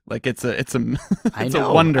esoteric. Like it's a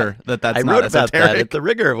a wonder that's not esoteric. I wrote about that at The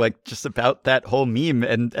Ringer, like just about that whole meme,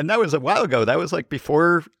 and that was a while ago. That was like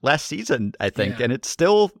before last season, I think, and it's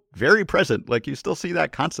still very present. Like you still see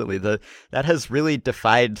that constantly. That has really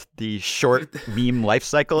defied the short meme life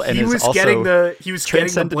cycle, and he was getting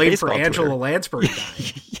the blame for Angela Lansbury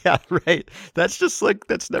dying. Yeah, right. That's just like,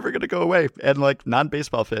 that's never going to go away. And like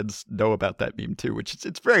non-baseball fans know about that meme too, which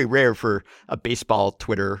it's very rare for a baseball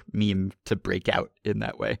Twitter meme to break out in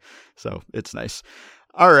that way. So it's nice.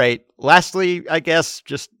 All right. Lastly, I guess,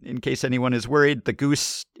 just in case anyone is worried, the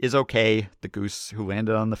Goose is okay. The Goose who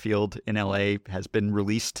landed on the field in LA has been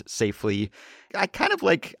released safely. I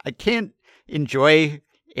can't enjoy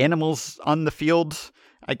animals on the field,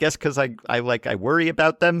 I guess, because I worry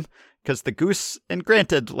about them. Because the goose, and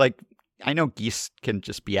granted, like, I know geese can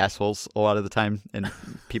just be assholes a lot of the time, and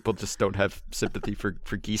people just don't have sympathy for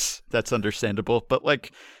geese. That's understandable. But,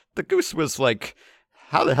 like, the goose was like,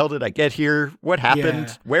 how the hell did I get here? What happened?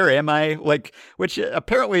 Yeah. Where am I? Like, which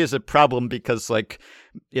apparently is a problem because, like,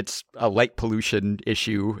 it's a light pollution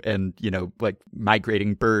issue, and, like,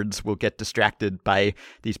 migrating birds will get distracted by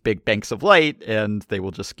these big banks of light, and they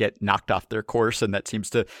will just get knocked off their course, and that seems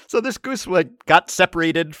to... So this goose, like, got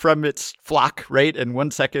separated from its flock, right? And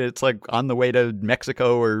 1 second it's, like, on the way to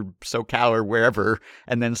Mexico or SoCal or wherever,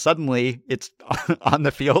 and then suddenly it's on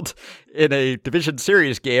the field in a Division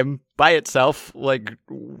Series game by itself. Like,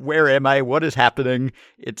 where am I? What is happening?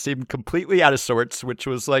 It seemed completely out of sorts, which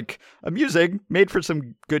was, like, amusing, made for some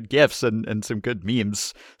good GIFs and some good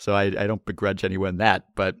memes. So I don't begrudge anyone that,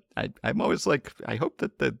 but I'm always like, I hope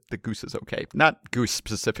that the goose is okay. Not goose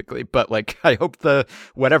specifically, but like, I hope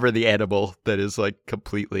whatever the animal that is like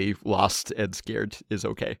completely lost and scared is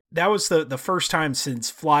okay. That was the first time since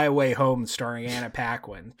Fly Away Home starring Anna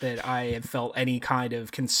Paquin that I have felt any kind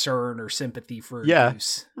of concern or sympathy for a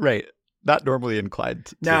goose. Right. Not normally inclined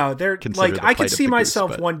to they're like, I could see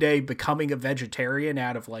myself one day becoming a vegetarian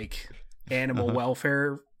out of like animal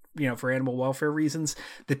welfare, for animal welfare reasons.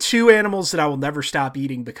 The two animals that I will never stop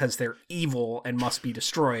eating because they're evil and must be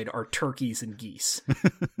destroyed are turkeys and geese.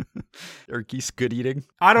 Are geese good eating?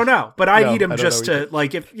 I don't know, but I'd eat them just to,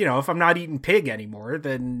 like, if I'm not eating pig anymore,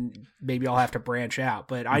 then maybe I'll have to branch out.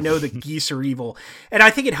 But I know that geese are evil. And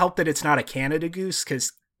I think it helped that it's not a Canada goose,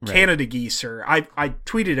 because Canada geese I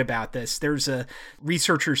tweeted about this.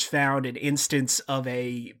 Researchers found an instance of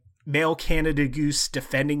a male Canada goose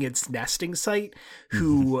defending its nesting site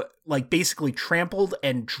who like basically trampled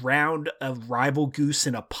and drowned a rival goose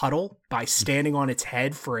in a puddle by standing on its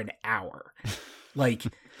head for an hour. Like,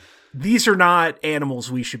 these are not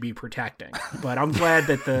animals we should be protecting, but I'm glad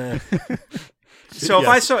that So if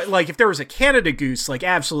I saw, like, if there was a Canada goose, like,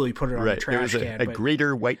 absolutely put it on the trash can. A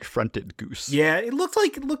greater white-fronted goose. Yeah, it looked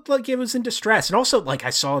like it was in distress. And also, like, I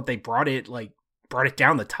saw that they brought it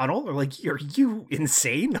down the tunnel. Or like, are you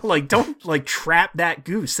insane? Like, don't like trap that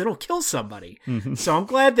goose. It'll kill somebody. Mm-hmm. So I'm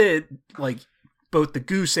glad that like both the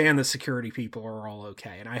goose and the security people are all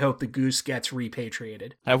okay. And I hope the goose gets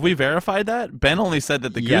repatriated. Have we verified that? Ben only said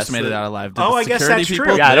that the goose made it out alive. Did I guess that's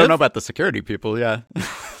true. Yeah, I don't know about the security people. Yeah,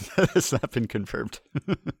 that has not been confirmed.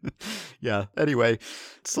 Yeah. Anyway,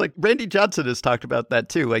 it's like Randy Johnson has talked about that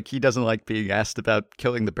too. Like, he doesn't like being asked about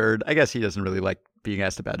killing the bird. I guess he doesn't really like being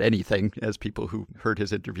asked about anything, as people who heard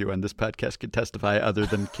his interview on this podcast could testify, other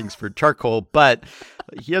than Kingsford charcoal. But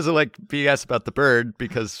he doesn't like being asked about the bird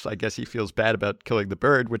because I guess he feels bad about killing the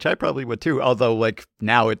bird, which I probably would too. Although, like,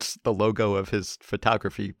 now it's the logo of his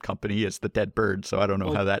photography company is the dead bird, so I don't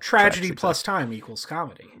know how that tragedy plus time equals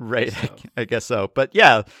comedy. Right, so. I guess so. But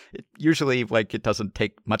yeah, usually, like, it doesn't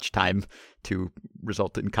take much time to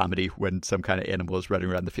result in comedy when some kind of animal is running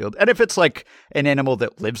around the field. And if it's like an animal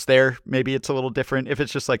that lives there, maybe it's a little different. If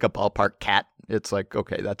it's just like a ballpark cat, it's like,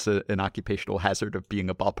 okay, that's an occupational hazard of being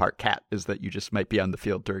a ballpark cat, is that you just might be on the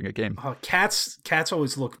field during a game. Cats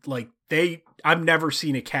always look like I've never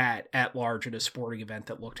seen a cat at large at a sporting event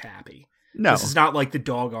that looked happy. No, this is not like the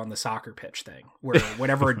dog on the soccer pitch thing, where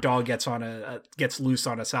whenever a dog gets on gets loose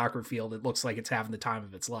on a soccer field, it looks like it's having the time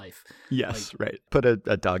of its life. Yes, right. Put a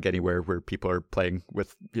dog anywhere where people are playing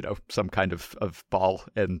with, some kind of ball,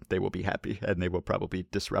 and they will be happy, and they will probably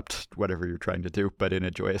disrupt whatever you're trying to do, but in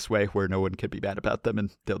a joyous way where no one can be mad about them,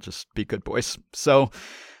 and they'll just be good boys. So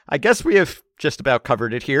I guess we have just about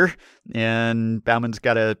covered it here, and Bauman's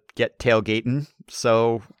got to get tailgating,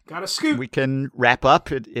 so gotta scoot. We can wrap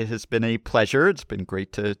up. It has been a pleasure. It's been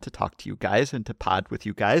great to talk to you guys and to pod with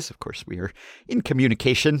you guys. Of course, we are in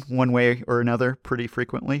communication one way or another pretty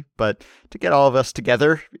frequently, but to get all of us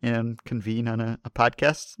together and convene on a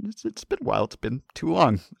podcast, it's been a while. It's been too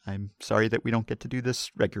long. I'm sorry that we don't get to do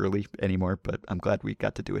this regularly anymore, but I'm glad we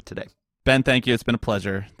got to do it today. Ben, thank you. It's been a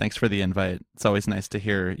pleasure. Thanks for the invite. It's always nice to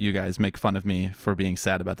hear you guys make fun of me for being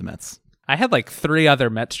sad about the Mets. I had like 3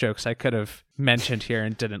 other Mets jokes I could have mentioned here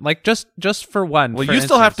and didn't. Like just for one. Well, you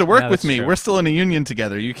still have to work with me. True. We're still in a union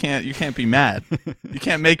together. You can't be mad. You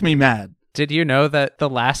can't make me mad. Did you know that the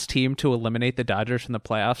last team to eliminate the Dodgers from the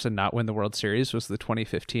playoffs and not win the World Series was the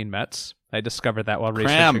 2015 Mets? I discovered that while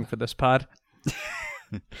researching for this pod.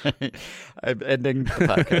 I'm ending the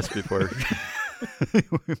podcast before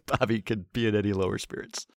Bobby could be in any lower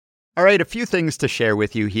spirits. All right, a few things to share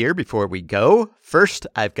with you here before we go. First,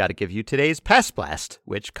 I've got to give you today's Pass Blast,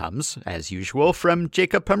 which comes, as usual, from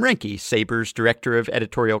Jacob Pomrenke, Sabres Director of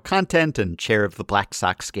Editorial Content and Chair of the Black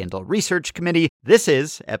Sox Scandal Research Committee. This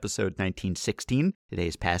is episode 1916.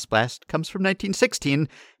 Today's Pass Blast comes from 1916,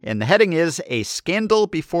 and the heading is A Scandal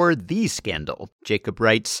Before the Scandal. Jacob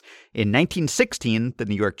writes, in 1916, the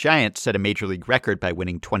New York Giants set a major league record by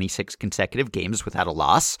winning 26 consecutive games without a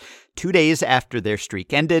loss. 2 days after their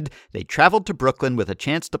streak ended, they traveled to Brooklyn with a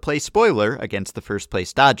chance to play spoiler against the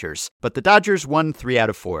first-place Dodgers, but the Dodgers won 3 out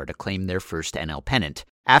of 4 to claim their first NL pennant.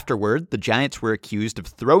 Afterward, the Giants were accused of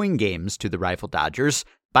throwing games to the rival Dodgers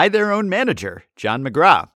by their own manager, John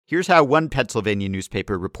McGraw. Here's how one Pennsylvania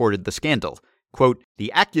newspaper reported the scandal. Quote,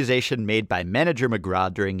 the accusation made by manager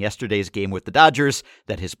McGraw during yesterday's game with the Dodgers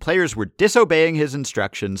that his players were disobeying his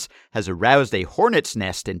instructions has aroused a hornet's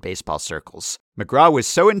nest in baseball circles. McGraw was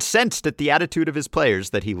so incensed at the attitude of his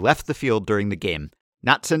players that he left the field during the game.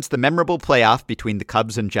 Not since the memorable playoff between the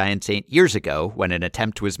Cubs and Giants 8 years ago, when an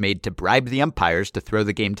attempt was made to bribe the umpires to throw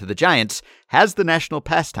the game to the Giants, has the national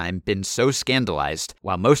pastime been so scandalized.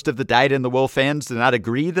 While most of the dyed-in-the-wool fans do not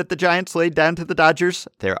agree that the Giants laid down to the Dodgers,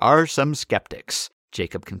 there are some skeptics.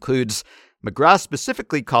 Jacob concludes, McGraw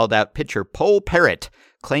specifically called out pitcher Pohl Parrott,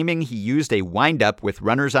 claiming he used a wind-up with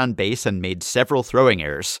runners on base and made several throwing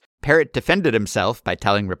errors. Parrott defended himself by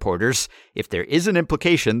telling reporters, if there is an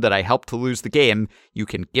implication that I helped to lose the game, you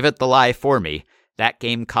can give it the lie for me. That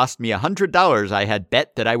game cost me $100 I had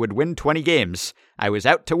bet that I would win 20 games. I was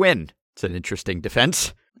out to win. It's an interesting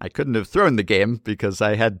defense. I couldn't have thrown the game because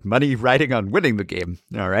I had money riding on winning the game.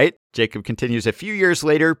 All right. Jacob continues, a few years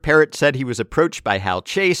later, Parrott said he was approached by Hal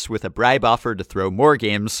Chase with a bribe offer to throw more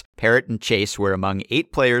games. Parrott and Chase were among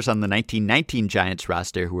 8 players on the 1919 Giants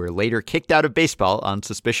roster who were later kicked out of baseball on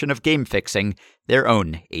suspicion of game fixing, their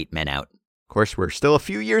own 8 men out. course, we're still a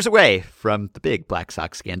few years away from the big Black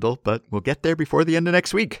Sox scandal, but we'll get there before the end of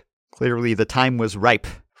next week. Clearly, the time was ripe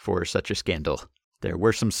for such a scandal. There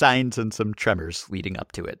were some signs and some tremors leading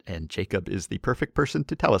up to it, and Jacob is the perfect person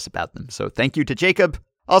to tell us about them. So thank you to Jacob.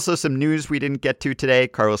 Also, some news we didn't get to today.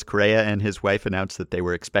 Carlos Correa and his wife announced that they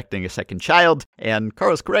were expecting a second child, and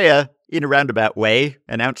Carlos Correa, in a roundabout way,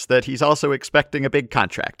 announced that he's also expecting a big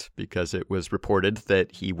contract because it was reported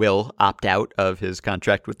that he will opt out of his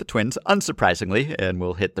contract with the Twins, unsurprisingly, and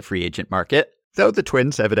will hit the free agent market, though the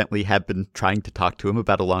Twins evidently have been trying to talk to him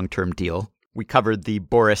about a long-term deal. We covered the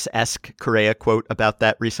Boris-esque Correa quote about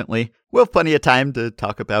that recently. We'll have plenty of time to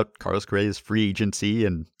talk about Carlos Correa's free agency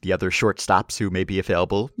and the other shortstops who may be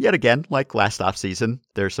available. Yet again, like last offseason,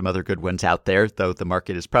 there's some other good ones out there, though the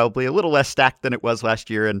market is probably a little less stacked than it was last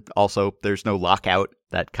year, and also there's no lockout.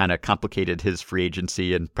 That kind of complicated his free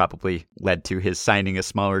agency and probably led to his signing a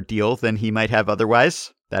smaller deal than he might have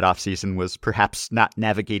otherwise. That offseason was perhaps not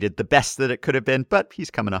navigated the best that it could have been, but he's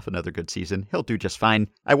coming off another good season. He'll do just fine.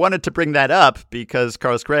 I wanted to bring that up because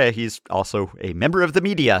Carlos Correa, he's also a member of the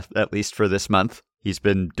media, at least for this month. He's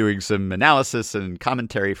been doing some analysis and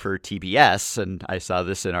commentary for TBS, and I saw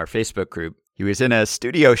this in our Facebook group. He was in a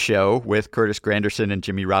studio show with Curtis Granderson and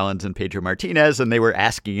Jimmy Rollins and Pedro Martinez, and they were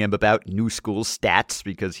asking him about new school stats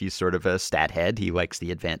because he's sort of a stat head. He likes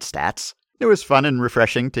the advanced stats. It was fun and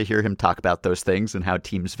refreshing to hear him talk about those things and how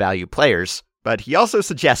teams value players. But he also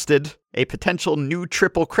suggested a potential new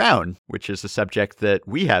Triple Crown, which is a subject that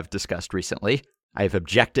we have discussed recently. I've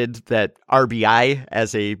objected that RBI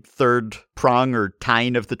as a third prong or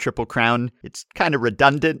tine of the Triple Crown, it's kind of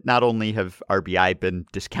redundant. Not only have RBI been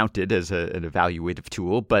discounted as an evaluative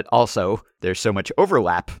tool, but also there's so much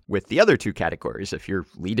overlap with the other two categories. If you're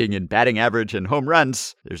leading in batting average and home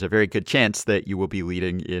runs, there's a very good chance that you will be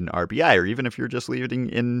leading in RBI, or even if you're just leading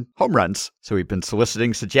in home runs. So we've been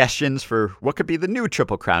soliciting suggestions for what could be the new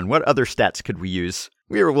Triple Crown. What other stats could we use?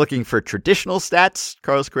 We were looking for traditional stats.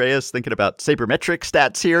 Carlos Correa is thinking about sabermetric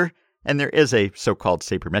stats here. And there is a so-called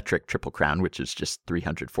sabermetric Triple Crown, which is just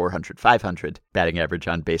 300, 400, 500 batting average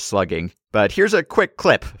on base slugging. But here's a quick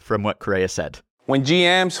clip from what Correa said. When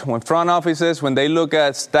GMs, when front offices, when they look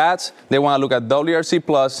at stats, they want to look at WRC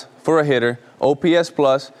plus for a hitter, OPS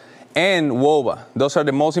plus, and WOBA. Those are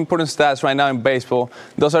the most important stats right now in baseball.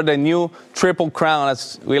 Those are the new Triple Crown,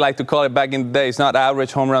 as we like to call it back in the day. It's not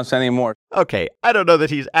average home runs anymore. Okay, I don't know that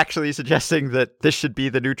he's actually suggesting that this should be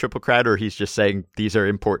the new Triple Crown, or he's just saying these are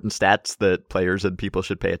important stats that players and people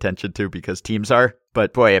should pay attention to because teams are.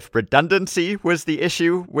 But boy, if redundancy was the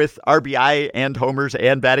issue with RBI and homers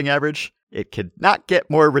and batting average, it could not get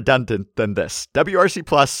more redundant than this. WRC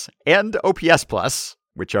plus and OPS plus,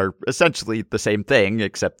 which are essentially the same thing,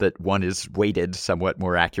 except that one is weighted somewhat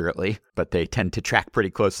more accurately, but they tend to track pretty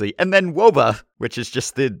closely. And then WOBA, which is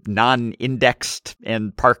just the non-indexed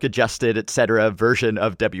and park-adjusted, etc. version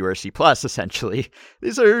of WRC plus, essentially.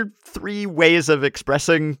 These are three ways of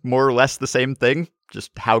expressing more or less the same thing,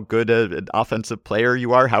 just how good an offensive player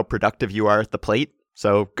you are, how productive you are at the plate.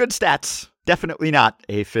 So good stats, definitely not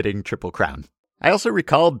a fitting Triple Crown. I also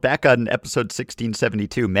recalled back on episode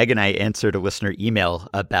 1672, Meg and I answered a listener email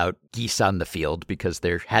about geese on the field because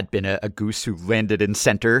there had been a goose who landed in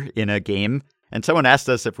center in a game. And someone asked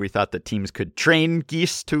us if we thought that teams could train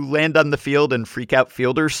geese to land on the field and freak out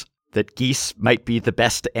fielders, that geese might be the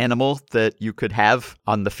best animal that you could have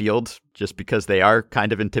on the field just because they are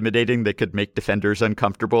kind of intimidating. They could make defenders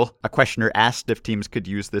uncomfortable. A questioner asked if teams could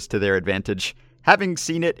use this to their advantage. Having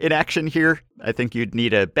seen it in action here, I think you'd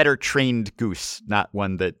need a better trained goose, not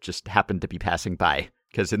one that just happened to be passing by.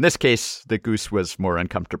 Because in this case, the goose was more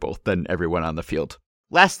uncomfortable than everyone on the field.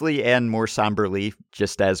 Lastly, and more somberly,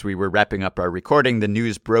 just as we were wrapping up our recording, the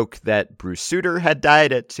news broke that Bruce Sutter had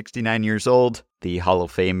died at 69 years old, the Hall of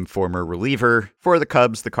Fame former reliever for the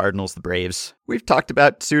Cubs, the Cardinals, the Braves. We've talked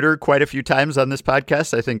about Sutter quite a few times on this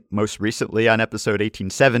podcast. I think most recently on episode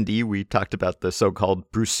 1870, we talked about the so-called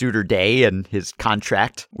Bruce Sutter Day and his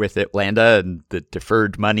contract with Atlanta and the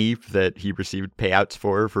deferred money that he received payouts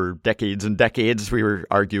for decades and decades. We were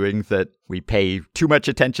arguing that we pay too much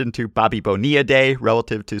attention to Bobby Bonilla Day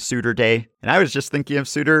relative to Sutter Day. And I was just thinking of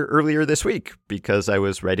Sutter earlier this week because I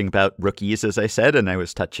was writing about rookies, as I said, and I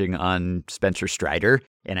was touching on Spencer Strider.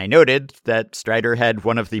 And I noted that Strider had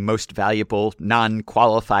one of the most valuable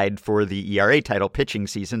non-qualified for the ERA title pitching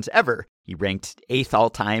seasons ever. He ranked 8th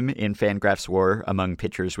all-time in Fangraphs WAR among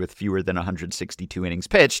pitchers with fewer than 162 innings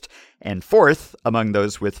pitched, and 4th among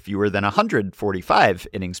those with fewer than 145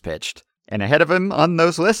 innings pitched. And ahead of him on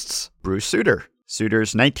those lists, Bruce Sutter.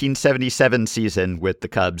 Suter's 1977 season with the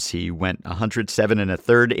Cubs, he went 107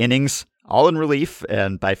 1/3 innings, all in relief,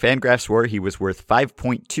 and by Fangraphs WAR, he was worth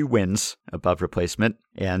 5.2 wins above replacement.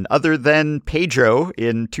 And other than Pedro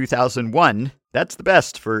in 2001, that's the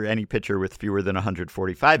best for any pitcher with fewer than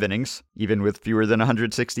 145 innings. Even with fewer than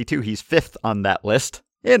 162, he's fifth on that list.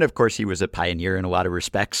 And of course, he was a pioneer in a lot of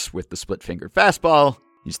respects with the split-finger fastball.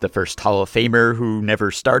 He's the first Hall of Famer who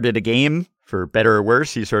never started a game. For better or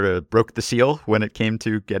worse, he sort of broke the seal when it came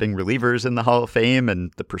to getting relievers in the Hall of Fame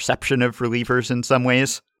and the perception of relievers in some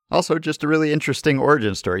ways. Also, just a really interesting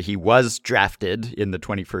origin story. He was drafted in the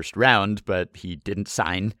 21st round, but he didn't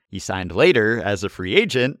sign. He signed later as a free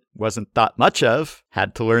agent, wasn't thought much of,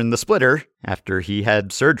 had to learn the splitter. After he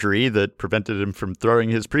had surgery that prevented him from throwing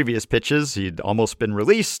his previous pitches, he'd almost been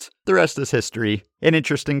released. The rest is history. An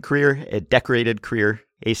interesting career, a decorated career,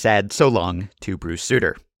 a sad so long to Bruce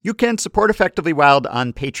Suter. You can support Effectively Wild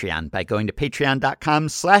on Patreon by going to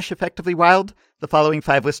patreon.com/effectivelywild. The following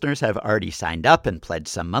 5 listeners have already signed up and pledged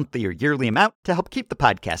some monthly or yearly amount to help keep the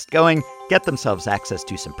podcast going, get themselves access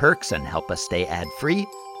to some perks, and help us stay ad-free.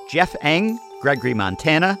 Jeff Eng, Gregory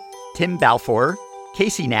Montana, Tim Balfour,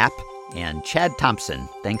 Casey Knapp, and Chad Thompson.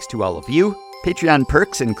 Thanks to all of you. Patreon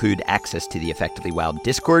perks include access to the Effectively Wild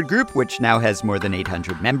Discord group, which now has more than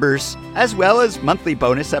 800 members, as well as monthly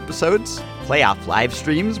bonus episodes, playoff live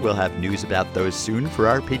streams, we'll have news about those soon for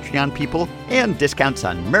our Patreon people, and discounts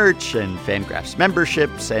on merch and Fangraphs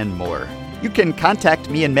memberships and more. You can contact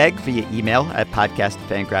me and Meg via email at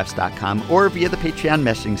podcast@fangraphs.com or via the Patreon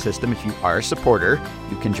messaging system if you are a supporter.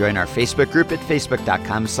 You can join our Facebook group at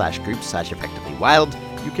facebook.com/group/effectivelywild.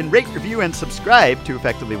 You can rate, review, and subscribe to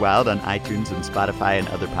Effectively Wild on iTunes and Spotify and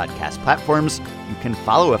other podcast platforms. You can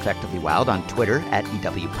follow Effectively Wild on Twitter at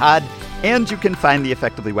EWPod. And you can find the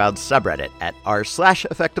Effectively Wild subreddit at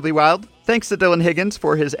r/EffectivelyWild. Thanks to Dylan Higgins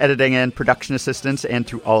for his editing and production assistance, and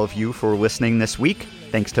to all of you for listening this week.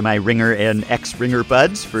 Thanks to my Ringer and ex-Ringer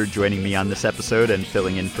buds for joining me on this episode and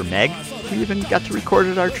filling in for Meg. We even got to record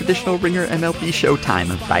at our traditional Ringer MLB show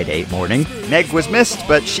time on Friday morning. Meg was missed,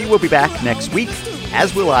 but she will be back next week,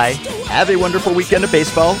 as will I. Have a wonderful weekend of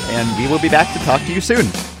baseball, and we will be back to talk to you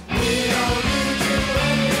soon.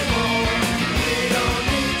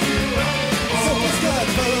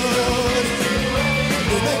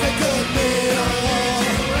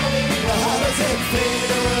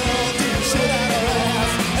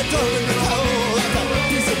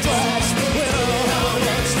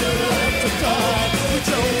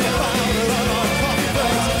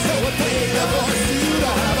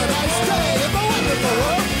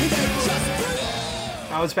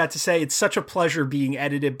 I was about to say, it's such a pleasure being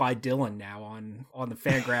edited by Dylan now on the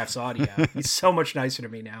Fangraphs audio. He's so much nicer to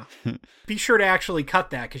me now. Be sure to actually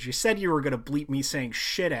cut that, because you said you were going to bleep me saying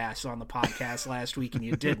shit ass on the podcast last week and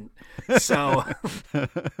you didn't. So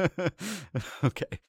Okay.